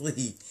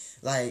 Honestly.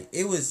 Like,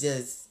 it was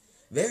just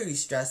very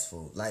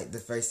stressful. Like, the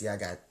first year I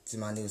got to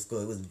my new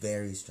school, it was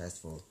very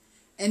stressful.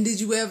 And did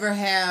you ever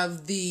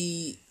have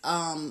the,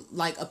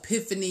 like,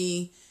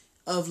 epiphany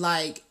of,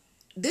 like,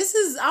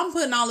 I'm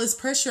putting all this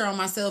pressure on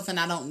myself and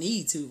I don't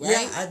need to,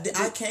 right? Yeah,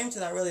 I came to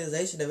that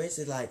realization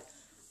eventually, like,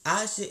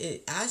 I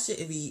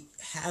shouldn't be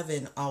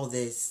having all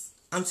this.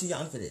 I'm too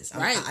young for this.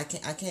 Right.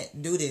 I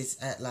can't do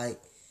this at, like,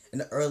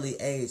 an early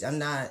age. I'm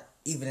not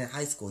even in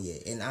high school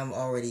yet, and I'm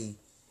already...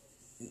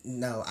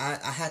 No, I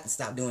had to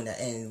stop doing that,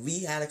 and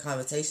we had a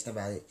conversation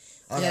about it.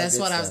 Yeah, that's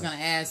what I was going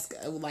to ask.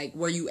 Like,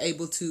 were you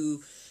able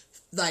to,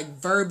 like,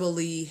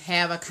 verbally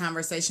have a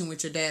conversation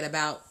with your dad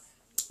about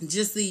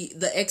just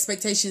the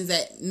expectations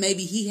that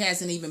maybe he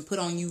hasn't even put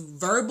on you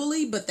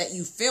verbally, but that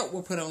you felt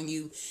were put on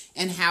you,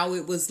 and how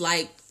it was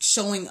like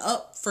showing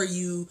up for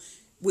you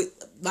with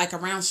like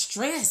around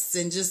stress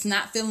and just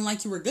not feeling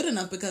like you were good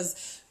enough,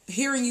 because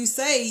hearing you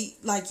say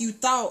like you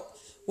thought,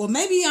 well,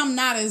 maybe I'm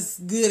not as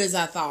good as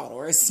I thought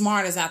or as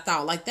smart as I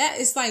thought. Like that,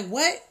 it's like,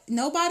 what?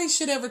 Nobody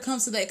should ever come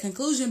to that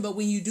conclusion. But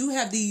when you do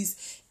have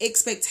these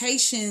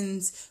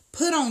expectations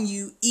put on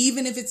you,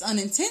 even if it's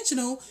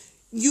unintentional,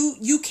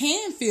 you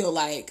can feel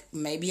like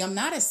maybe I'm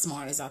not as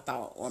smart as I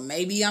thought, or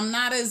maybe I'm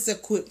not as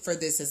equipped for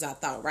this as I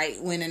thought,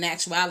 right? When in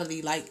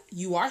actuality, like,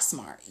 you are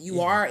smart, you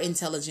are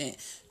intelligent,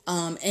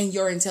 and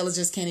your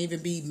intelligence can't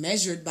even be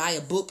measured by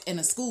a book in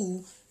a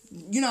school,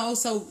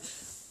 so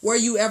were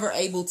you ever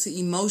able to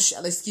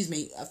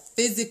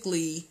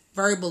physically,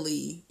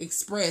 verbally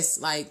express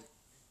like,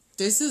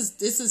 this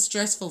is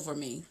stressful for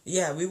me?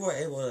 Yeah, we were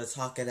able to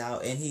talk it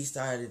out, and he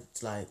started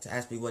to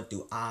ask me, what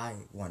do I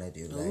want to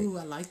do? Ooh,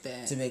 I like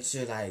that. To make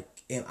sure,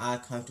 am I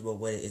comfortable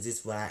with it? Is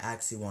this what I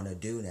actually want to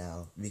do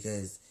now?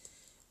 Because,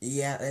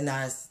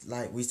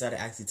 and we started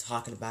actually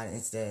talking about it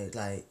instead,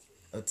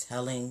 of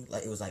telling,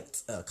 it was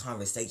a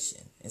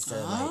conversation instead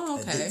of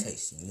a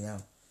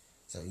dictation,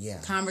 So,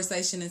 yeah.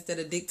 Conversation instead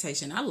of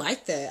dictation. I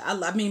like that.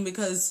 I mean,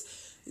 because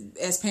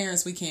as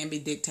parents, we can be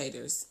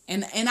dictators.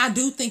 And I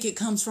do think it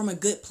comes from a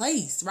good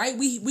place, right?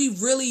 We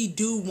really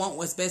do want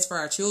what's best for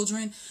our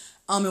children.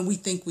 And we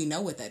think we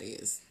know what that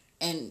is.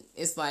 And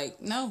it's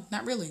like, no,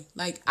 not really.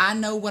 Like, I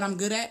know what I'm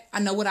good at. I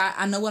know what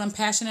I'm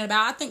passionate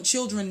about. I think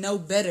children know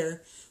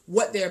better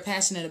what they're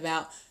passionate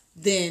about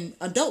than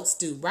adults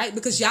do, right?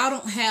 Because y'all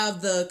don't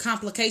have the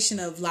complication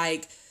of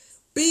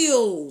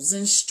bills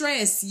and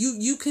stress.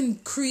 You can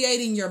create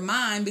in your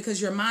mind,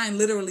 because your mind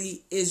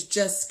literally is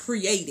just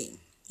creating.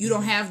 You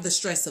don't have the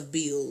stress of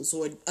bills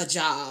or a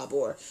job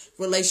or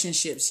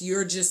relationships.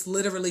 You're just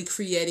literally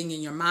creating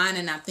in your mind.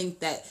 And I think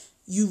that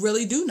you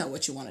really do know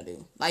what you want to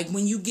do. Like,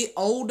 when you get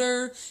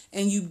older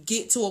and you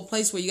get to a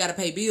place where you got to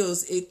pay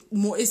bills,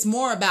 it's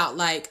more about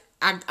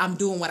I'm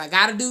doing what I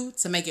got to do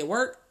to make it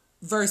work,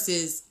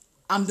 versus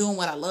I'm doing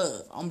what I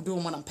love. I'm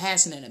doing what I'm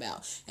passionate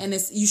about. And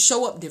you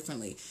show up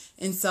differently.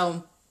 And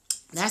so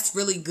that's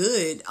really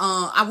good.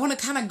 I want to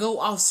kind of go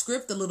off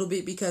script a little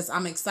bit, because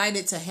I'm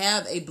excited to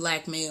have a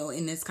black male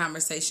in this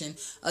conversation,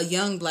 a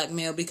young black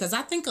male, because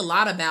I think a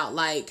lot about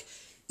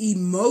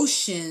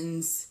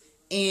emotions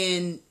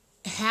and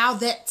how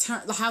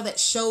that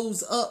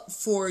shows up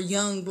for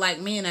young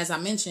black men. As I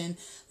mentioned,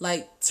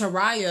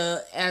 Taraya,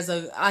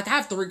 I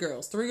have three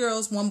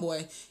girls, one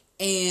boy,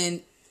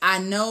 and I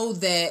know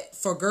that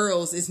for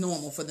girls, it's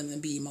normal for them to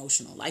be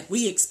emotional.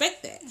 We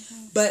expect that.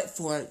 Mm-hmm. But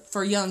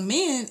for young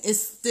men,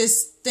 it's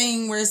this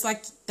thing where it's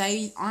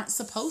they aren't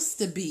supposed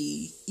to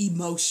be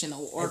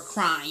emotional or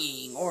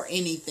crying or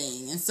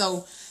anything. And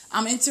so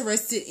I'm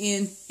interested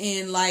in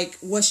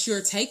what's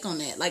your take on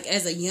that?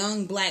 As a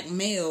young black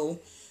male,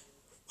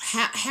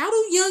 how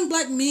do young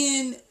black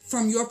men,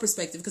 from your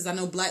perspective, because I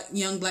know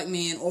young black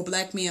men or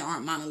black men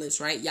aren't monoliths,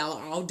 right? Y'all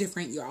are all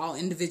different. You're all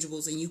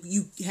individuals, and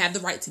you have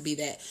the right to be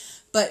that.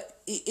 But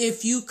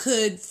if you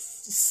could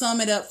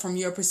sum it up from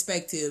your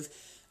perspective,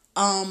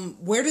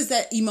 where does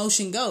that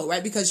emotion go,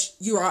 right? Because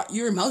you're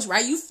emotional,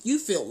 right? You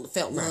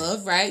felt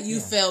love, right? You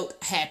felt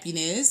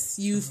happiness.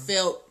 You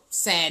felt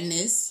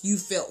sadness. You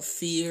felt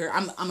fear.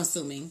 I'm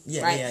assuming,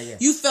 right? Yeah.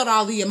 You felt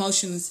all the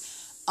emotions.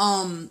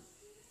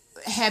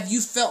 Have you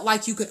felt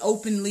like you could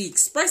openly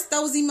express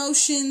those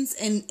emotions?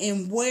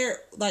 And where,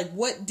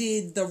 what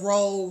did the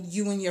role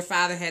you and your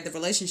father had, the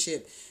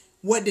relationship,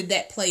 what did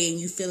that play in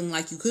you feeling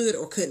like you could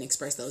or couldn't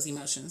express those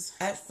emotions?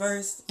 At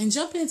first... And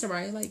jump into,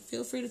 right?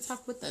 Feel free to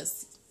talk with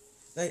us.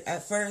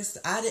 At first,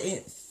 I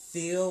didn't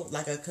feel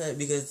like I could,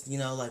 because, when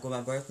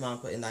my birth mom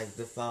put in,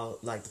 the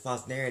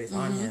false narrative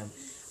on him,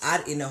 I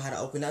didn't know how to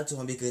open up to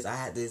him, because I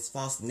had this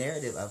false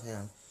narrative of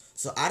him.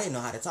 So I didn't know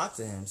how to talk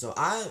to him. So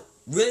I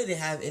really didn't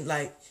have,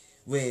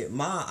 with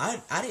Mom,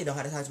 I didn't know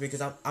how to talk to her,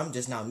 because I'm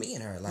just not me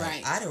and her.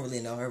 Right. I didn't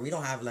really know her. We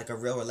don't have, a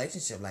real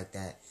relationship like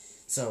that.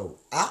 So,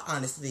 I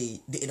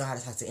honestly didn't know how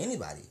to talk to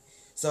anybody.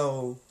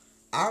 So,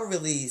 I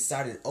really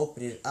started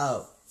opening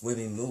up when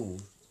we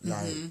moved.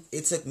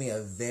 It took me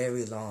a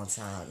very long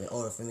time in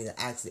order for me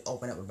to actually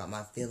open up about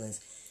my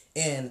feelings.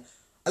 And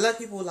a lot of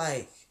people,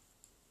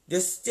 the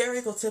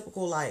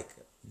stereotypical,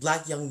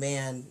 black young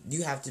man,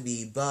 you have to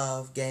be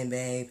buff,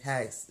 gangbang,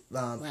 packs,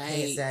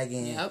 pants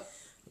sagging,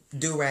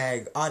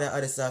 do-rag, all that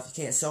other stuff.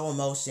 You can't show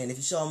emotion. If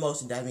you show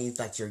emotion, that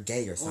means you're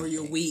gay or something. Or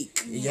you're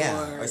weak.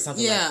 Yeah, or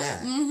something like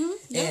that. Mm-hmm.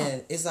 Yeah.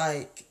 And it's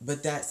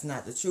but that's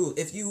not the truth.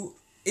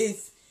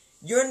 If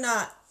you're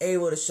not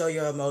able to show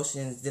your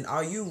emotions, then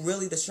are you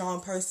really the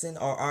strong person,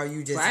 or are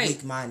you just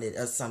weak-minded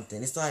or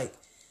something? It's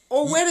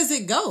or where does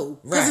it go?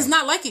 Because it's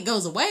not like it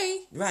goes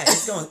away. Right.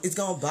 It's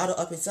going to bottle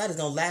up inside. It's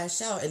going to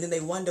lash out. And then they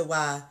wonder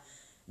why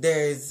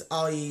there's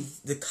all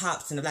the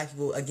cops and the black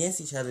people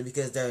against each other,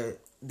 because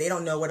they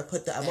don't know where to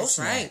put the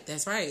emotion.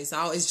 That's right.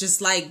 It's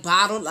just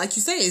bottled, like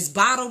you say, it's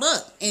bottled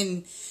up.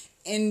 And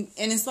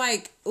it's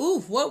ooh,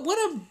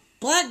 what a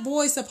black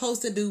boy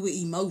supposed to do with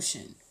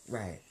emotion?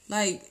 Right.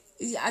 Like,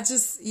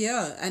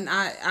 and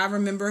I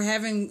remember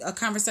having a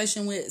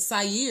conversation with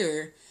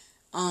Sayer,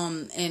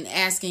 and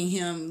asking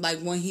him, like,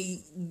 when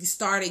he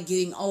started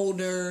getting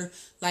older,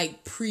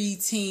 like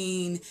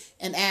preteen,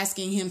 and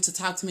asking him to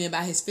talk to me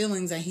about his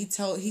feelings, and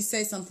he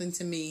said something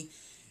to me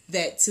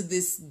that to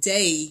this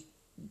day,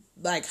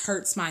 like,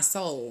 hurts my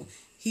soul.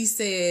 He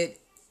said,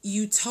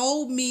 "You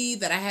told me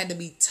that I had to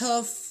be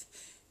tough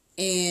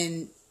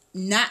and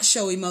not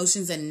show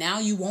emotions, and now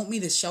you want me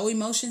to show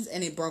emotions,"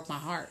 and it broke my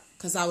heart.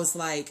 Because I was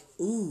like,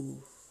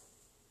 ooh,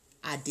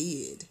 I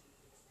did.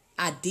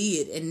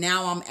 And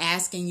now I'm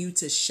asking you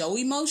to show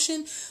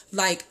emotion.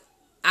 Like,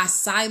 I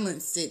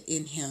silenced it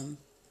in him,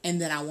 and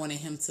then I wanted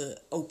him to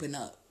open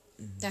up.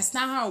 Mm-hmm. That's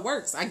not how it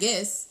works, I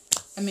guess.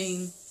 I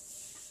mean,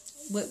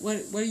 what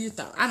are your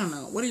thoughts? I don't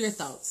know. What are your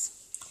thoughts?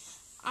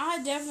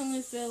 I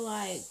definitely feel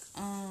like,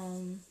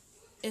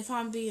 if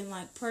I'm being,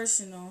 like,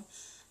 personal,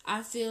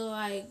 I feel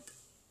like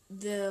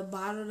the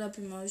bottled up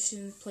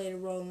emotions played a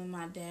role in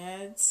my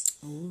dad's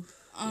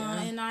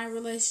in our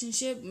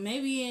relationship.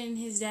 Maybe in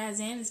his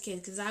dad's and his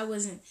kids, because I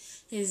wasn't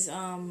his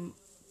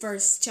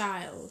first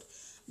child.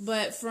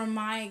 But from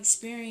my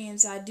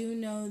experience, I do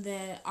know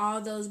that all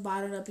those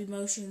bottled up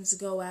emotions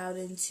go out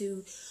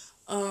into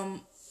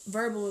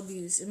verbal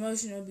abuse,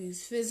 emotional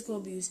abuse, physical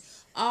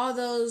abuse. All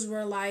those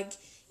were like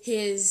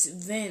his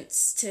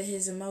vents to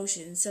his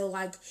emotions. So,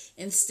 like,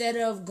 instead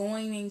of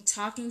going and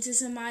talking to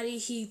somebody,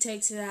 he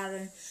takes it out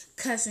and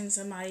cussing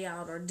somebody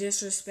out, or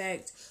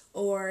disrespect,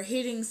 or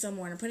hitting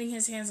someone, or putting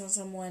his hands on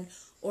someone,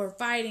 or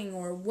fighting,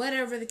 or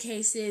whatever the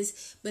case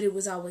is, but it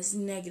was always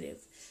negative.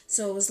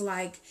 So it was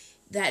like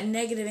that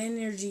negative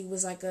energy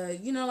was like a,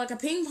 like a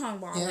ping pong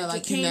ball. Yeah,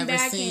 like it you came never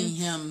back seen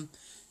him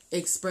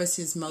express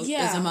his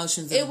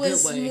emotions in a good way. It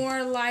was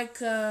more like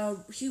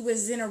he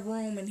was in a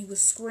room and he was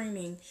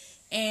screaming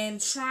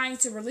and trying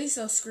to release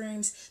those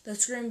screams. The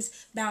screams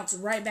bounced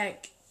right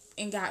back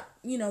and got,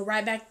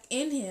 right back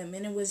in him.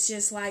 And it was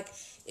just like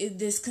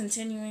this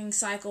continuing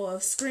cycle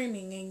of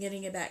screaming and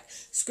getting it back,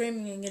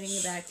 screaming and getting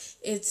it back.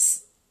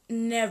 It's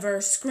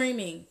never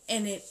screaming,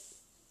 and it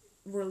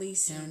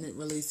releasing. And it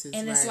releases,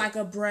 and it's like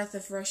a breath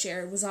of fresh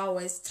air. It was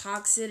always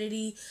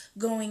toxicity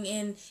going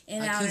in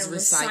and like out, and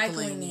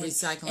recycling and his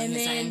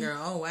then, anger.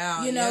 Oh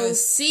wow!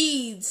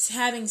 Seeds,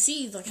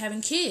 like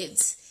having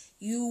kids.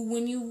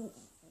 When you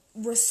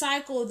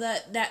recycle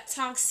that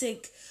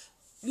toxic,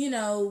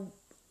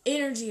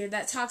 energy, or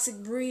that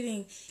toxic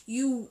breathing,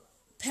 you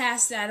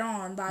pass that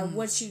on by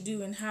what you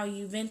do and how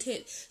you vent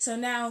it. So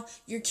now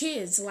your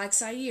kids, like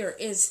Sayer,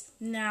 is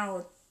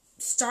now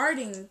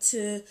starting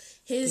to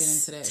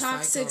his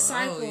toxic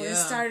cycle is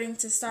starting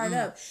to start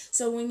up.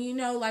 So when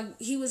like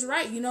he was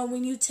right,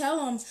 when you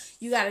tell him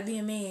you got to be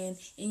a man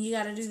and you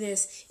got to do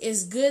this,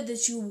 it's good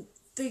that you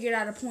figured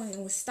out a point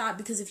and would stop,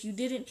 because if you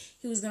didn't,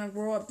 he was going to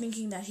grow up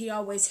thinking that he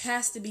always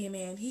has to be a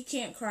man. He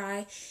can't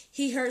cry.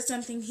 He hurt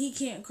something, he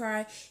can't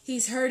cry.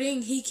 He's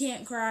hurting, he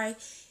can't cry.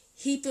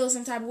 He feels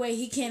some type of way,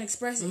 he can't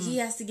express it. He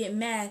has to get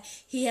mad.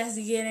 He has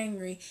to get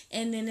angry.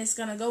 And then it's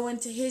going to go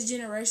into his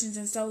generations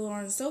and so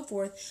on and so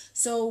forth.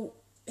 So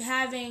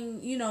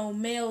having,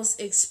 males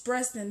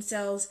express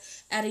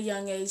themselves at a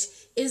young age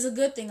is a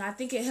good thing. I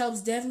think it helps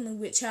definitely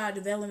with child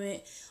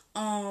development.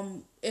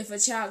 If a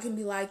child can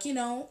be like,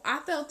 I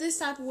felt this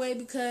type of way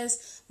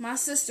because my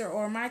sister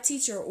or my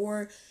teacher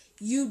or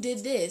you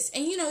did this.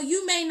 And,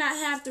 you may not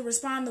have to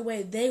respond the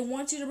way they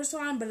want you to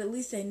respond, but at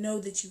least they know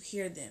that you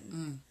hear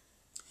them.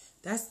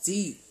 That's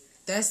deep.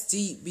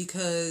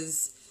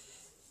 Because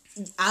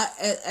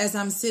as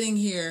I'm sitting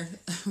here,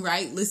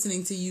 right,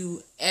 listening to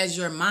you as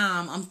your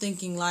mom, I'm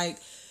thinking like,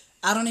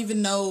 I don't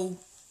even know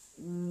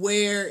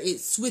where it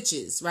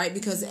switches, right?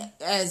 Because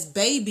as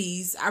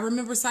babies, I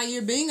remember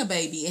Sayer being a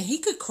baby and he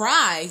could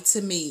cry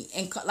to me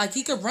and like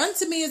he could run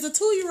to me as a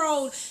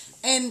 2-year-old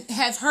and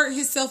have hurt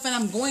himself, and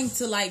I'm going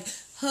to like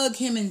hug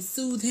him and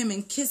soothe him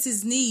and kiss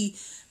his knee.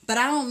 But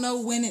I don't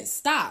know when it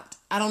stopped.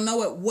 I don't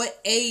know at what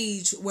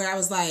age where I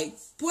was like,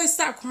 boy,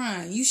 stop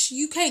crying.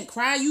 You can't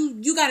cry.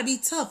 You got to be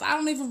tough. I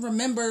don't even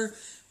remember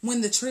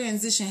when the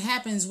transition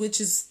happens, which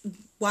is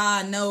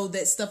why I know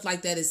that stuff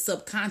like that is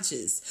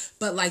subconscious.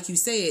 But like you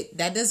said,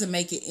 that doesn't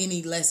make it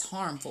any less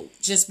harmful.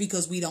 Just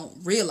because we don't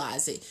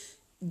realize it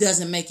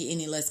doesn't make it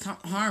any less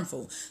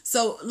harmful.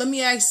 So let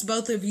me ask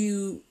both of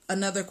you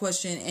another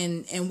question,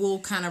 and we'll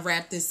kind of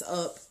wrap this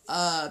up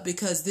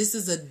because this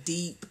is a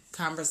deep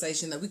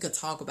conversation that we could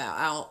talk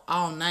about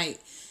all night.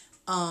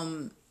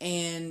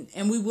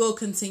 And we will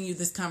continue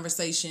this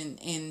conversation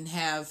and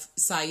have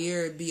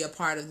Sayer be a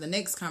part of the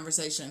next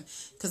conversation,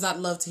 because I'd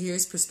love to hear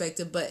his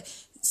perspective. But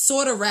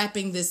sort of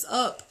wrapping this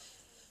up,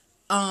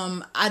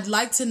 I'd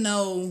like to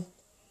know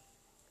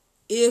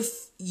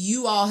if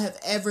you all have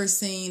ever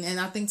seen, and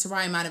I think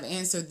Taraya might have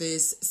answered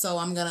this, so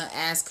I'm going to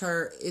ask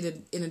her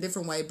in a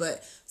different way.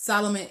 But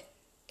Solomon,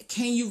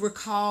 can you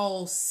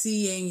recall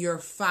seeing your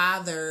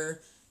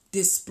father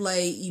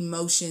display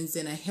emotions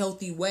in a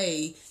healthy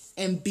way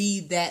and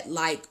be that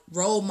like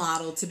role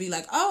model to be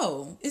like,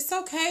 oh, it's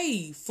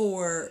okay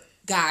for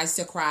guys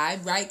to cry,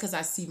 right? Because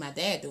I see my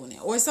dad doing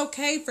it. Or it's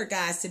okay for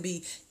guys to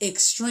be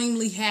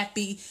extremely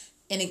happy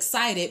and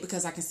excited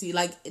because I can see,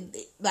 like,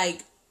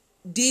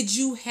 did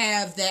you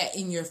have that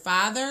in your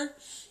father?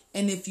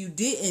 And if you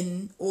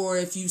didn't, or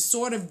if you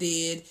sort of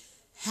did,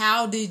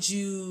 how did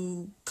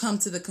you come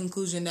to the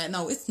conclusion that,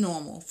 no, it's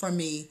normal for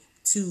me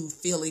to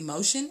feel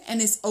emotion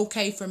and it's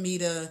okay for me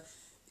to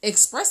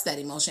express that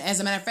emotion? As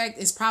a matter of fact,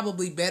 it's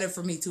probably better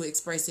for me to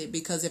express it,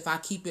 because if I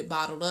keep it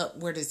bottled up,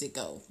 where does it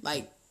go?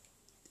 Like,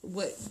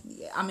 what?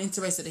 I'm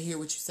interested to hear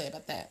what you say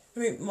about that. I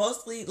mean,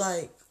 mostly,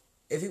 like,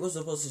 if he was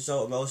supposed to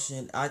show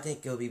emotion, I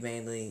think it'll be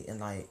mainly in,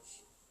 like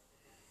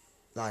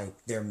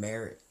their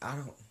marriage. I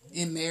don't...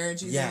 In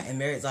marriage, in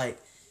marriage, like,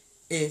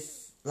 if,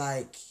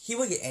 like, he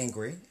would get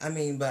angry. I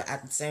mean, but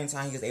at the same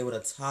time, he was able to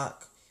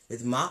talk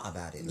with Ma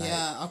about it. Like,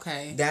 yeah,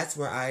 okay. That's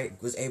where I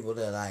was able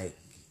to, like,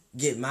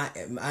 get my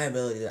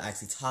ability to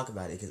actually talk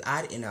about it, because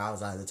I didn't know I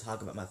was allowed to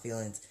talk about my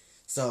feelings.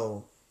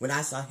 So when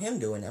I saw him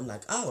doing it, I'm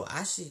like, oh,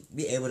 I should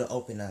be able to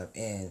open up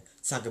and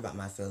talk about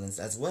my feelings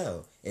as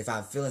well. If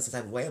I'm feeling some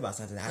type of way about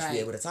something, I should be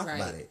able to talk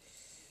about it.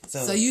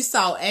 So you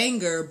saw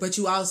anger, but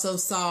you also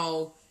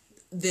saw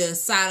the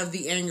side of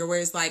the anger where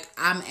it's like,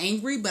 I'm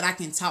angry, but I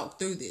can talk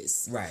through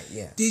this. Right,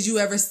 yeah. Did you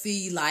ever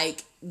see,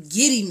 like,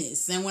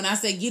 giddiness? And when I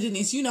say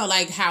giddiness, you know,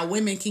 like how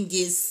women can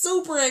get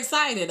super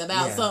excited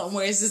about something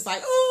where it's just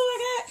like, oh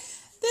my God,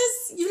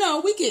 this, you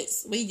know,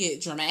 we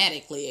get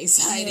dramatically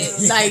excited.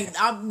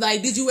 Yeah.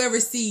 Like, did you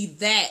ever see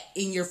that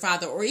in your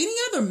father or any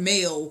other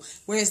male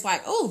where it's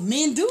like, oh,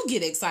 men do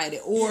get excited,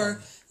 or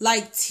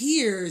like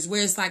tears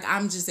where it's like,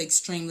 I'm just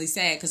extremely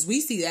sad? Because we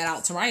see that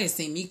out. Taraya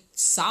seen me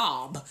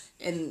sob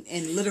and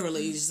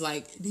literally just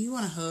like, do you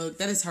want a hug?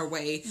 That is her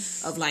way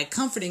of like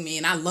comforting me,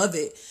 and I love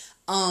it.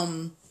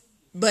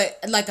 But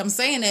like, I'm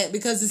saying that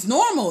because it's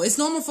normal. It's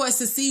normal for us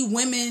to see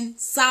women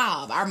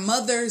sob, our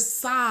mothers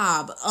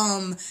sob,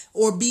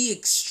 or be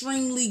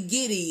extremely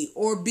giddy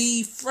or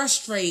be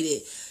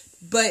frustrated.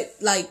 But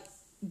like,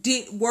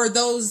 were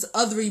those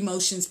other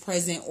emotions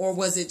present, or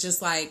was it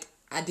just like,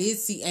 I did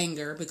see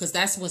anger because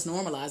that's what's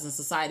normalized in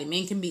society.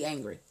 Men can be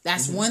angry.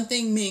 That's one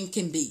thing men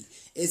can be,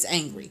 is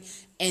angry,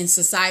 and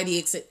society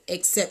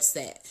accepts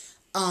that.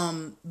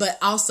 But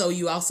also,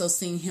 you also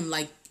seen him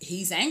like,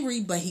 he's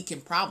angry, but he can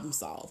problem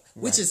solve,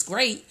 which is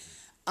great.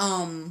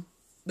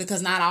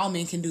 Because not all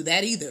men can do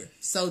that either.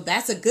 So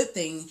that's a good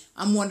thing.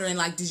 I'm wondering,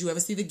 like, did you ever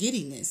see the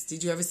giddiness?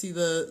 Did you ever see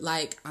the,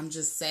 like, I'm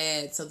just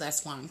sad, so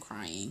that's why I'm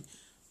crying?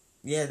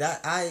 Yeah,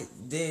 that I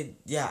did.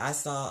 Yeah, I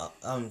saw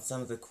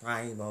some of the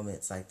crying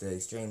moments, like the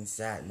extreme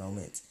sad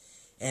moments,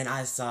 and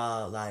I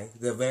saw like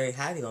the very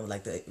happy moments,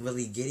 like the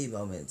really giddy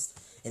moments,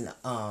 and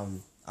all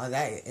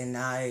that. And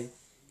I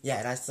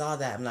saw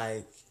that. I'm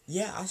like,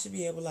 yeah, I should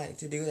be able like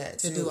to do that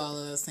to too. do all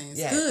of those things.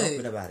 Yeah, good.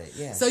 open about it.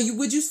 Yeah. So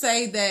would you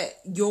say that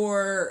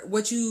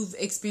what you've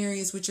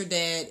experienced with your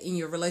dad in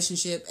your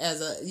relationship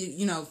as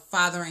a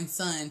father and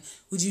son,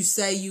 would you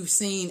say you've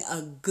seen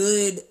a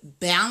good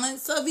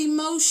balance of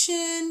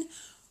emotion,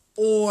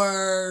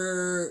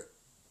 or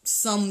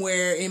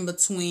somewhere in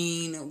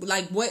between?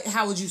 Like,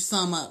 how would you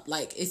sum up?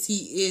 Like,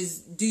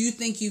 do you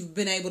think you've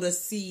been able to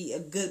see a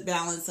good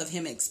balance of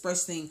him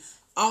expressing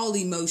all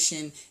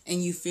emotion,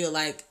 and you feel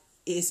like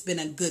it's been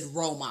a good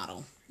role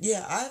model?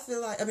 Yeah, I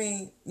feel like, I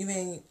mean,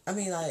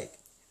 like,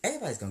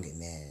 everybody's gonna get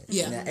mad.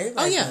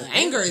 Yeah,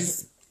 anger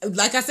is,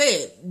 like I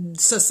said,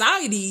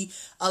 society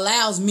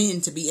allows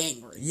men to be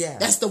angry. Yeah.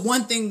 That's the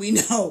one thing we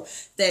know,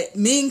 that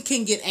men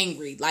can get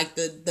angry. Like,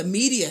 the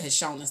media has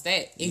shown us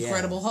that.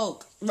 Incredible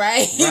Hulk.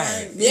 Right?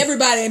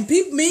 Everybody, and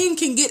men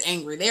can get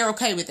angry. They're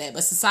okay with that.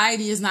 But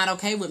society is not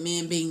okay with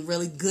men being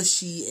really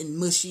gushy and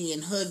mushy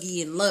and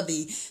huggy and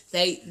lovey.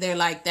 They're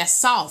like, that's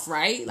soft,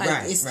 right?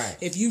 Like,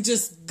 if you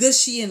just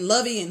gushy and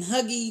lovey and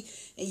huggy,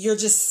 you're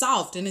just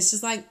soft. And it's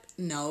just like,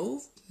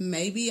 no,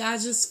 maybe I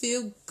just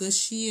feel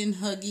gushy and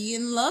huggy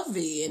and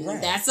lovey, and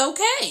that's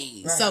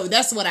okay. So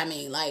that's what I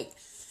mean. Like,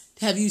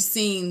 have you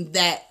seen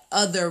that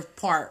other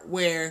part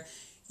where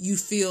you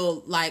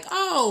feel like,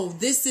 oh,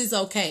 this is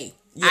okay?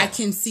 Yeah. I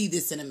can see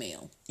this in a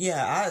male.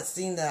 Yeah, I've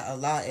seen that a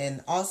lot.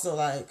 And also,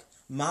 like,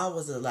 Ma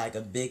was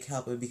a big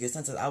helper, because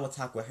sometimes I would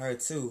talk with her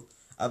too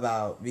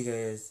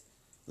because,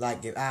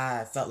 like, if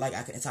I felt like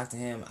I couldn't talk to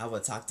him, I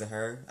would talk to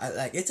her.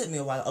 It took me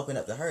a while to open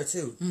up to her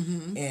too.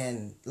 Mm-hmm.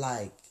 And,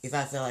 like, if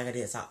I felt like I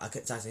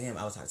couldn't talk to him,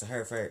 I would talk to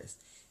her first.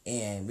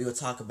 And we would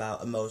talk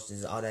about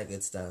emotions and all that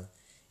good stuff.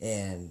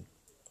 And,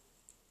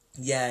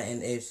 yeah,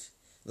 and if,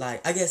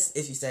 like, I guess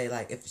if you say,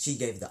 like, if she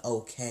gave the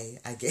okay,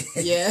 I guess.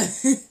 Yeah.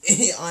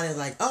 On it,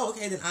 like, oh,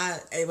 okay, then I'm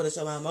able to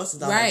show my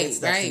emotions. All that good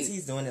stuff. Since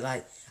he's doing it,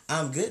 like,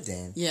 I'm good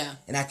then. Yeah.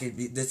 And I could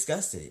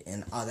discuss it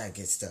and all that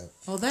good stuff.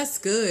 Oh, that's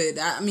good.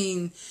 I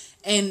mean,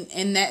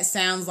 and that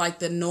sounds like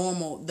the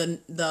normal,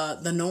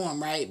 the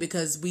norm, right?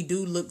 Because we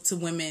do look to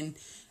women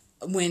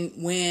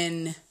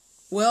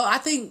well, I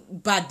think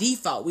by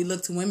default, we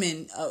look to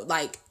women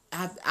like,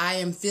 I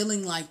am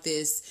feeling like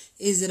this.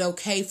 Is it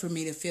okay for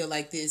me to feel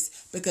like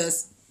this?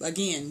 Because,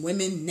 again,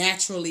 women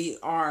naturally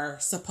are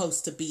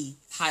supposed to be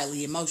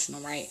highly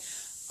emotional, right?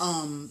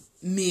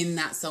 Men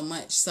not so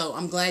much. So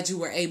I'm glad you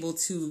were able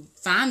to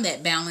find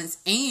that balance,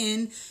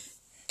 and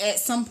at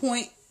some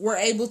point were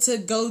able to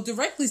go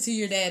directly to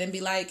your dad and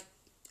be like,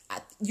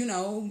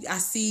 I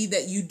see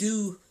that you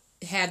do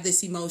have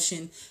this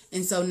emotion,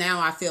 and so now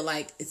I feel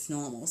like it's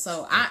normal.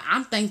 So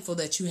I'm thankful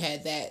that you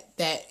had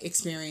that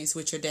experience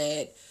with your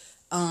dad,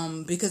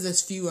 because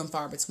it's few and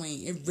far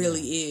between. It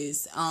really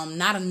is.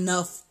 Not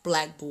enough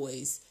black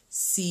boys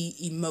see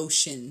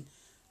emotion,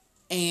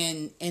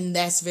 and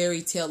that's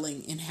very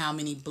telling in how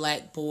many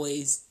black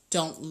boys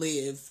don't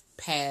live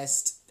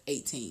past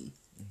 18.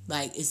 Mm-hmm.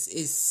 Like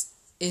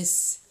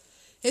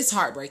it's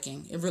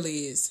heartbreaking. It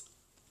really is.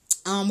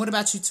 What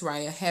about you,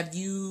 Taraya? Have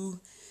you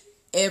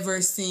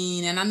ever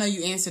seen, and I know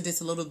you answered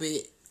this a little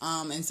bit,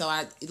 and so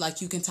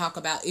you can talk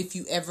about if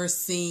you ever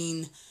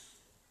seen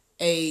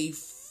a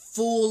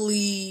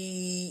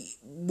fully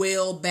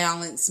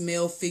well-balanced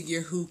male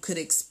figure who could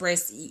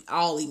express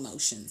all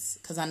emotions.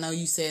 Because I know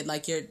you said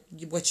like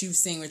what you've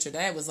seen with your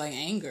dad was like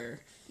anger.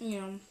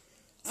 Yeah.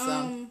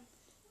 So.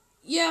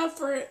 Yeah,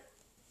 for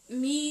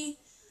me,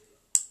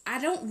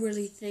 I don't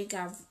really think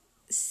I've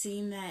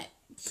seen that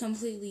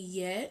completely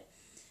yet.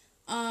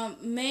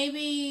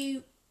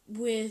 Maybe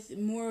with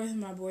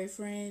my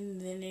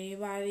boyfriend than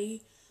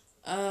anybody.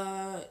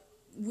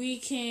 We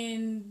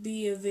can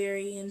be a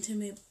very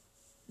intimate,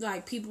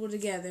 like, people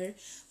together,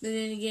 but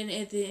then again,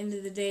 at the end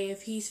of the day,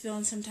 if he's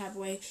feeling some type of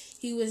way,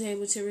 he was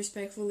able to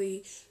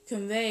respectfully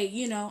convey,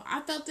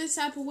 I felt this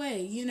type of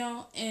way,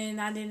 and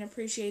I didn't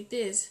appreciate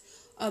this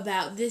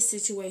about this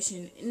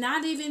situation.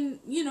 Not even,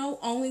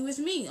 only with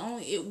me,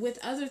 with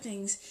other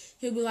things.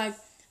 He'll be like,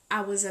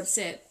 I was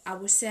upset, I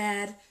was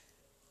sad.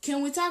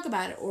 Can we talk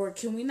about it, or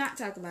can we not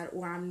talk about it?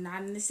 Or I'm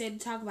not in the state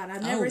to talk about it.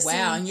 I've never seen. Oh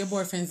wow! And your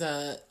boyfriend's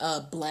a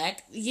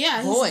black boy.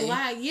 He's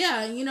black.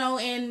 Yeah,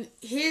 and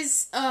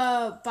his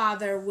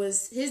father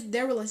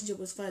their relationship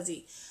was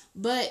fuzzy,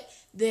 but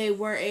they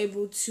were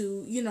able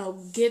to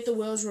get the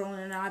wheels rolling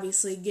and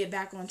obviously get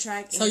back on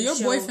track. So your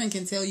boyfriend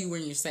can tell you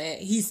when you're sad.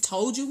 He's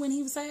told you when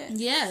he was sad.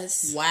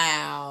 Yes.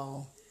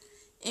 Wow.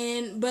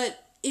 But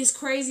it's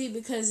crazy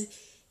because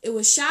it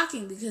was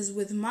shocking, because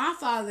with my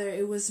father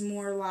it was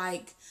more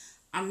like,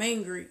 I'm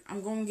angry,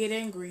 I'm going to get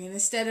angry. And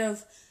instead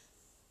of,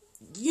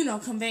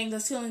 conveying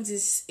those feelings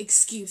is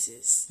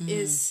excuses. Mm-hmm.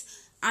 Is,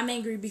 I'm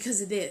angry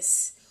because of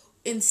this.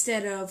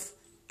 Instead of,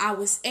 I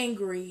was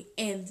angry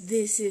and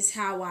this is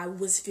how I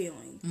was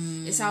feeling.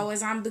 Mm-hmm. It's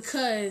always, I'm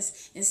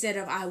because instead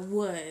of I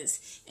was.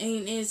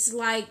 And it's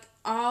like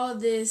all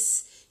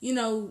this,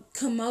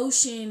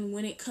 commotion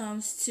when it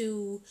comes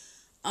to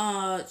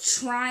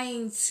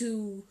trying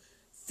to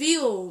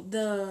feel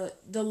the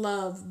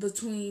love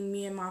between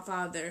me and my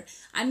father.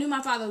 I knew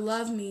my father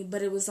loved me,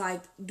 but it was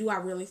like, do I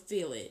really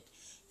feel it?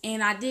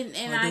 And I didn't,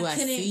 and I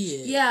couldn't. See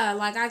it? Yeah,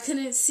 like I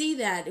couldn't see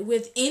that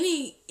with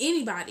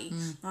anybody.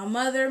 My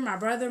mother, my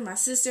brother, my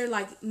sister,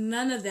 like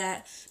none of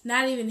that.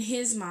 Not even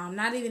his mom,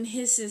 not even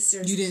his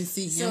sisters. You didn't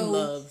see him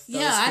love those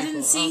people. I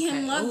didn't see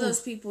him love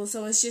those people.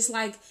 So it's just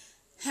like,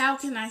 how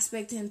can I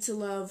expect him to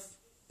love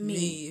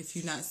me if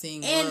you're not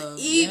seeing and love?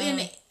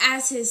 Even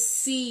as his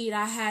seed,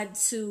 I had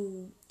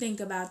to think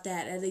about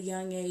that at a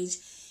young age,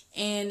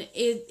 and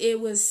it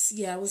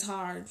was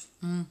hard.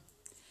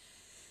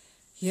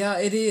 Yeah,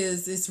 it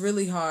is. It's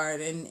really hard,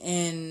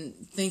 and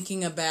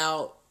thinking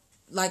about,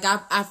 like,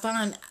 I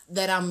find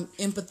that I'm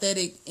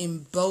empathetic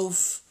in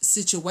both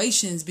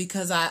situations,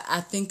 because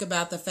I think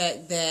about the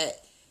fact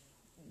that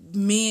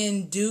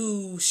men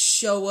do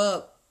show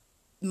up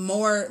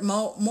more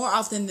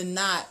often than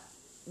not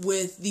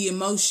with the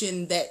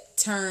emotion that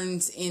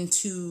turns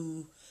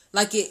into,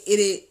 like,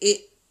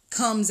 it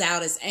comes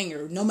out as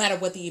anger, no matter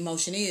what the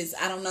emotion is.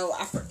 I don't know.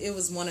 It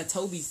was one of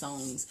Toby's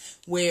songs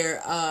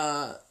where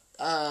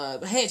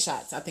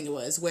Headshots, I think it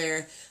was,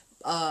 where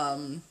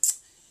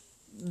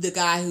the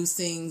guy who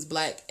sings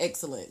Black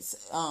Excellence,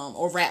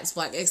 or raps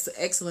Black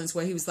Excellence,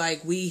 where he was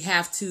like, we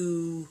have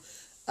to,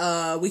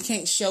 we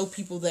can't show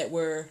people that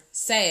we're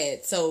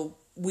sad, so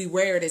we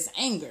wear it as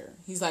anger.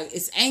 He's like,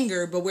 it's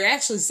anger, but we're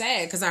actually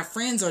sad because our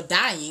friends are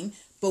dying,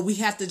 but we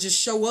have to just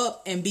show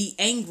up and be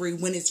angry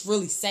when it's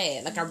really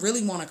sad. Like, I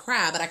really want to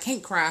cry, but I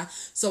can't cry,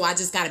 so I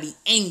just got to be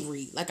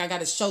angry. Like, I got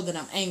to show that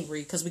I'm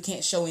angry because we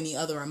can't show any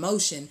other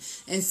emotion.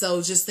 And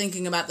so just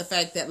thinking about the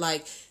fact that,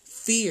 like,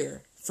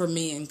 fear for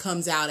men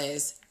comes out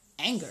as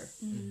anger.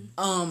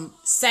 Mm-hmm.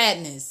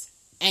 Sadness,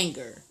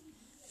 anger.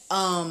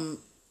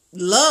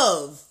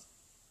 Love,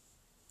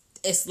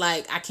 it's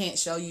like, I can't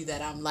show you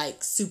that I'm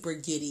like super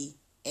giddy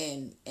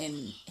and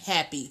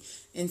happy.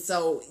 And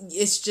so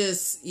it's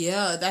just,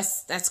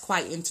 that's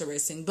quite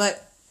interesting.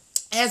 But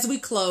as we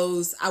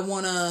close, I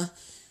want to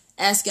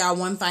ask y'all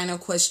one final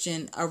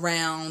question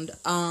around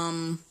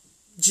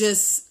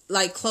just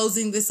like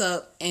closing this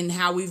up and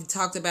how we've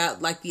talked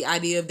about like the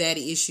idea of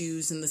daddy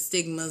issues and the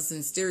stigmas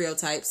and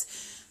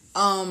stereotypes.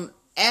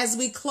 As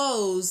we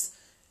close,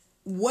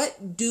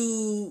 what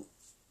do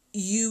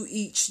you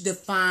each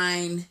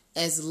define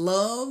as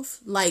love?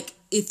 Like,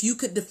 if you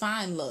could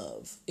define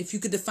love, if you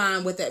could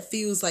define what that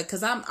feels like,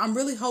 because I'm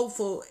really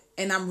hopeful,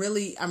 and I'm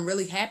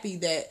really happy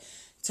that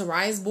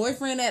Taraya's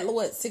boyfriend at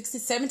what, 16,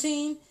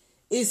 17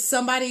 is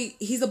somebody,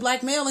 he's a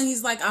black male and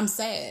he's like, I'm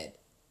sad.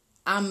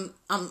 I'm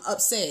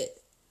upset.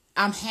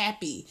 I'm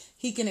happy.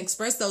 He can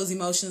express those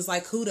emotions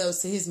like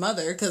kudos to his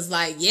mother. Cause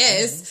like,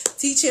 yes,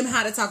 teach him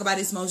how to talk about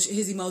his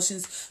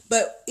emotions.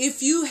 But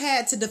if you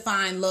had to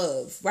define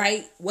love,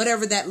 right?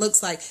 Whatever that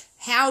looks like,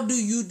 how do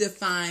you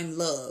define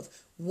love?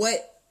 What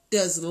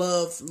does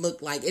love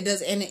look like? It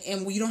does. And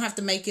you don't have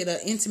to make it an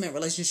intimate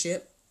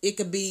relationship. It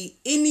could be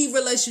any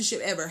relationship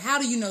ever. How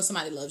do you know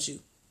somebody loves you?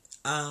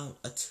 A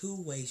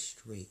two-way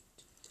street.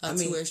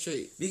 Two-way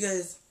street.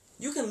 Because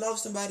you can love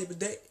somebody,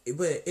 but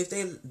if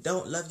they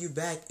don't love you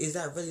back, is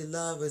that really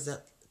love?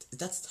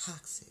 That's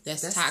toxic?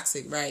 That's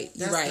toxic, right?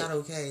 That's You're right. not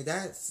okay.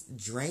 That's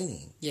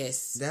draining.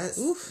 Yes.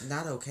 That's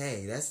not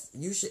okay.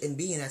 You shouldn't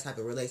be in that type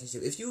of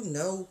relationship. If you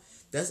know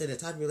that's in the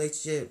type of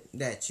relationship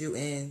that you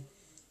in,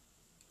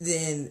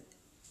 then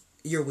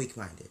you're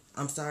weak-minded.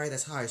 I'm sorry,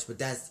 that's harsh, but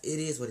it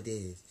is what it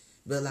is.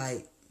 But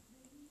like,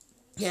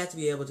 you have to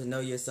be able to know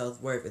your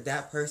self-worth. If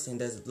that person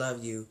doesn't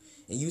love you,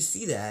 and you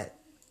see that,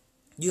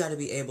 you got to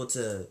be able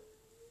to,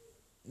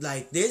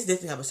 like, there's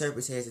different type of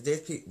circumstances.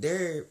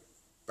 There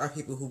are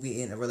people who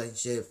be in a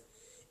relationship,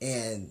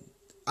 and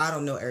I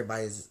don't know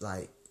everybody's,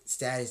 like,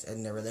 status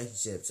in their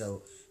relationship,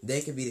 so they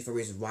could be different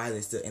reasons why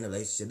they're still in a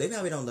relationship. They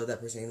probably don't love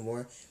that person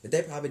anymore, but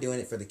they're probably doing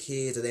it for the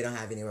kids, or they don't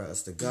have anywhere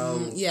else to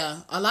go.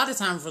 Yeah, a lot of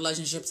times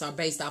relationships are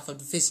based off of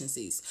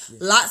deficiencies. Yeah.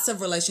 Lots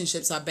of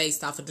relationships are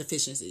based off of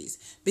deficiencies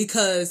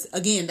because,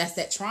 again, that's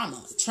that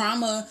trauma.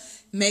 Trauma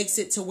makes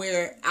it to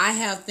where I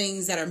have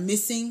things that are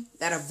missing,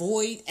 that are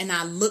void, and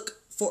I look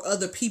for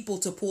other people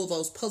to pull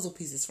those puzzle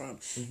pieces from.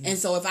 Mm-hmm. And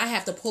so if I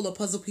have to pull a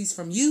puzzle piece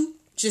from you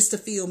just to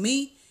feel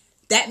me,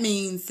 that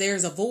means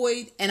there's a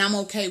void, and I'm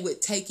okay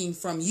with taking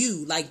from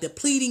you, like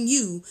depleting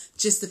you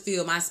just to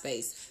fill my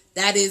space.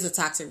 That is a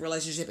toxic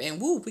relationship,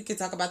 and we could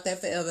talk about that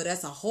forever.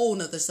 That's a whole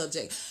nother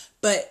subject.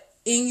 But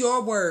in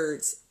your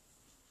words,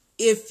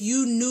 if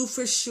you knew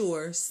for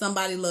sure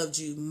somebody loved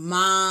you,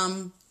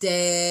 mom,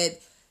 dad,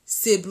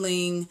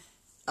 sibling,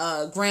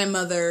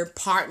 grandmother,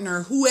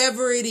 partner,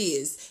 whoever it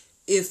is,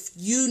 if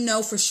you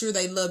know for sure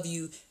they love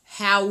you,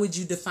 how would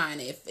you define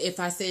it? If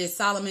I said,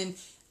 Solomon,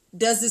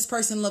 does this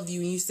person love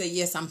you? And you say,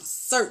 yes, I'm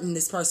certain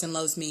this person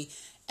loves me.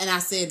 And I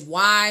said,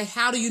 why?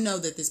 How do you know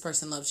that this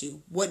person loves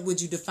you? What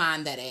would you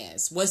define that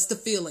as? What's the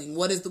feeling?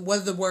 What are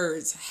the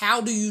words? How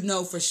do you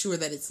know for sure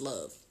that it's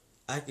love?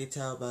 I could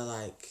tell by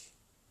like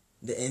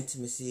the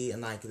intimacy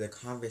and like the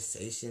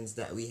conversations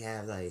that we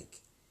have, like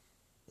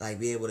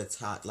be able to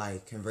talk,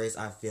 like converse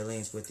our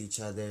feelings with each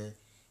other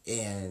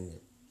and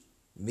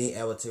being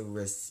able to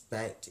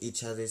respect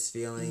each other's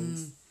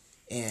feelings.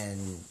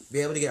 And be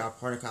able to get our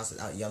point across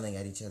without yelling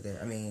at each other.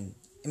 I mean,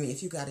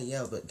 if you gotta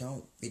yell, but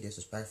don't be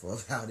disrespectful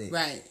about it.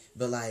 Right.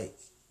 But like,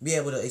 be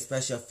able to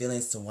express your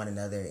feelings to one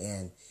another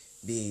and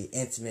be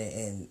intimate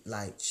and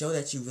like show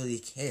that you really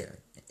care.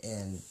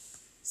 And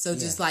so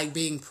just like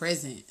being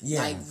present,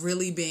 like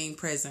really being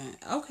present.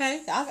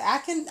 Okay,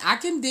 I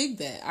can dig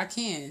that. I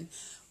can.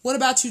 What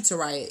about you,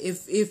 Taraya?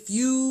 If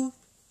you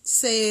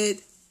said,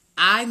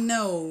 I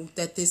know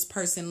that this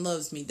person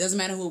loves me. Doesn't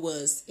matter who it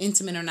was,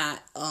 intimate or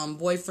not,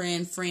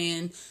 boyfriend,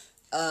 friend,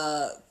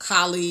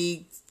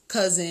 colleague,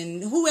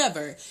 cousin,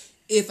 whoever.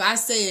 If I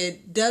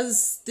said,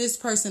 does this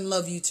person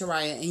love you,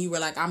 Taraya? And you were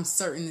like, I'm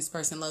certain this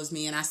person loves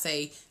me. And I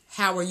say,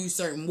 how are you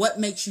certain? What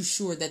makes you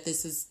sure that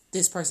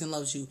this person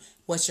loves you?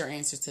 What's your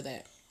answer to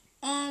that?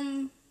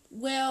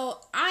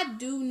 Well, I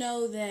do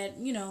know that,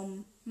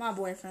 my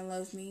boyfriend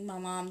loves me, my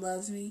mom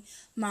loves me,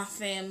 my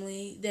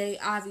family, they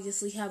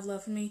obviously have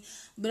love for me,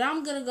 but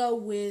I'm going to go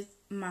with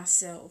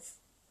myself.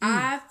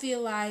 I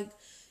feel like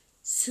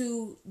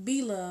to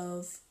be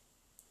loved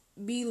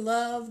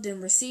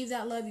and receive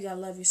that love, you got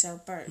to love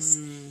yourself first.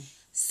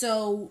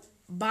 So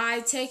by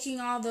taking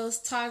all those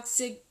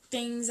toxic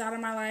things out of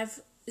my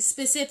life,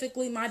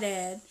 specifically my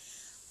dad,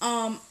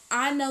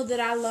 I know that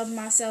I love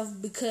myself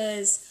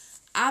because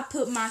I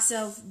put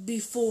myself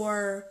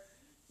before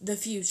the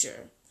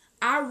future.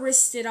 I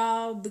risked it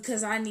all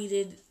because I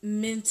needed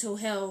mental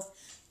health.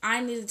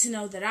 I needed to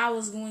know that I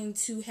was going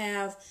to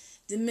have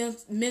the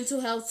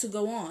mental health to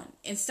go on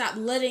and stop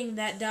letting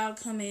that dog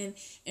come in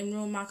and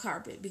ruin my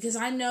carpet. Because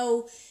I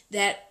know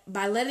that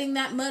by letting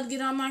that mud get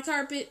on my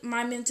carpet,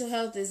 my mental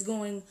health is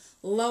going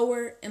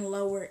lower and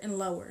lower and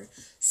lower.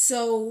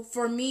 So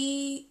for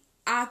me,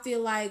 I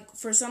feel like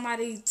for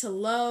somebody to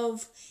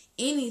love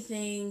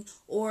anything,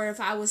 or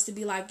if I was to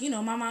be like,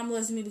 my mom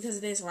loves me because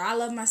of this, or I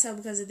love myself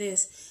because of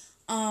this,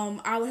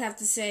 I would have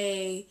to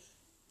say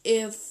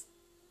if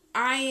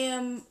I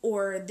am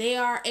or they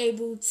are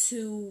able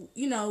to,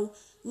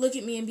 look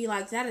at me and be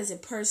like, that is a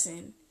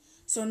person.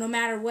 So no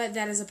matter what,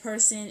 that is a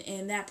person,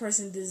 and that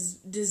person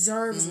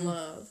deserves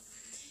love.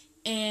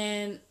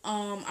 And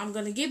I'm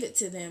going to give it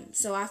to them.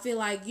 So I feel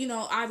like,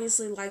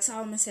 obviously, like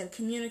Solomon said,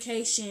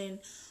 communication,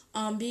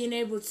 being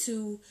able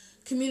to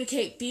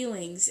communicate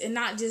feelings and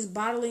not just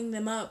bottling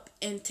them up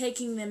and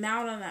taking them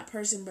out on that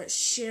person, but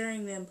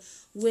sharing them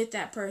with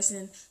that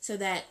person so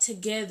that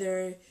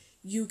together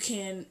you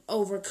can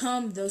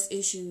overcome those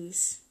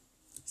issues.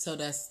 So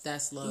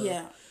that's love.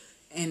 Yeah.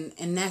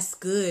 And that's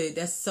good.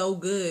 That's so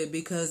good,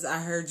 because I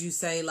heard you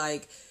say,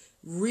 like,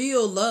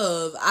 real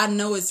love. I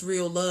know it's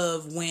real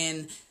love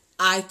when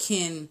I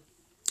can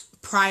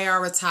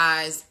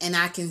prioritize and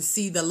I can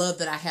see the love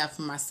that I have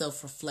for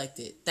myself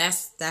reflected.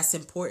 That's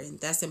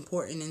important. That's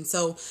important. And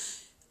so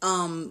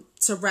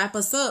to wrap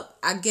us up,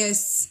 I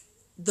guess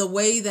the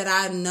way that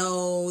I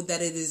know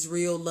that it is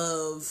real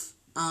love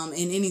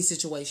in any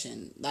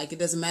situation, like, it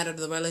doesn't matter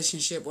the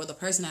relationship or the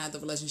person I have the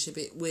relationship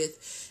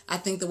with, I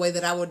think the way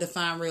that I would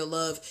define real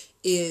love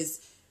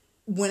is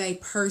when a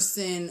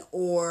person,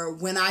 or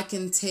when I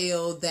can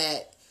tell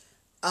that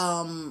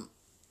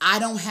I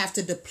don't have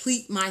to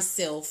deplete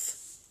myself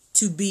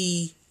to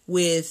be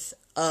with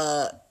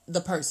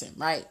the person,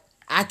 right?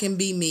 I can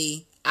be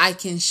me. I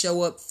can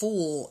show up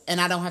full, and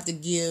I don't have to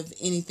give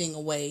anything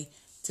away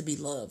to be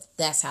loved.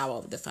 That's how I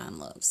would define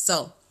love.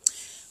 So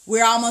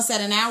we're almost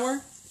at an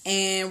hour,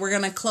 and we're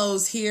going to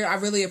close here. I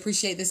really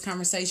appreciate this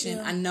conversation.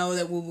 Yeah. I know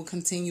that we will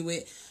continue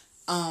it.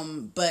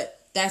 But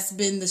that's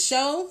been the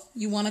show.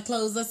 You want to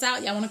close us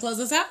out? Y'all want to close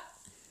us out?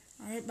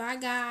 All right, bye,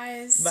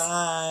 guys.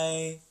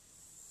 Bye.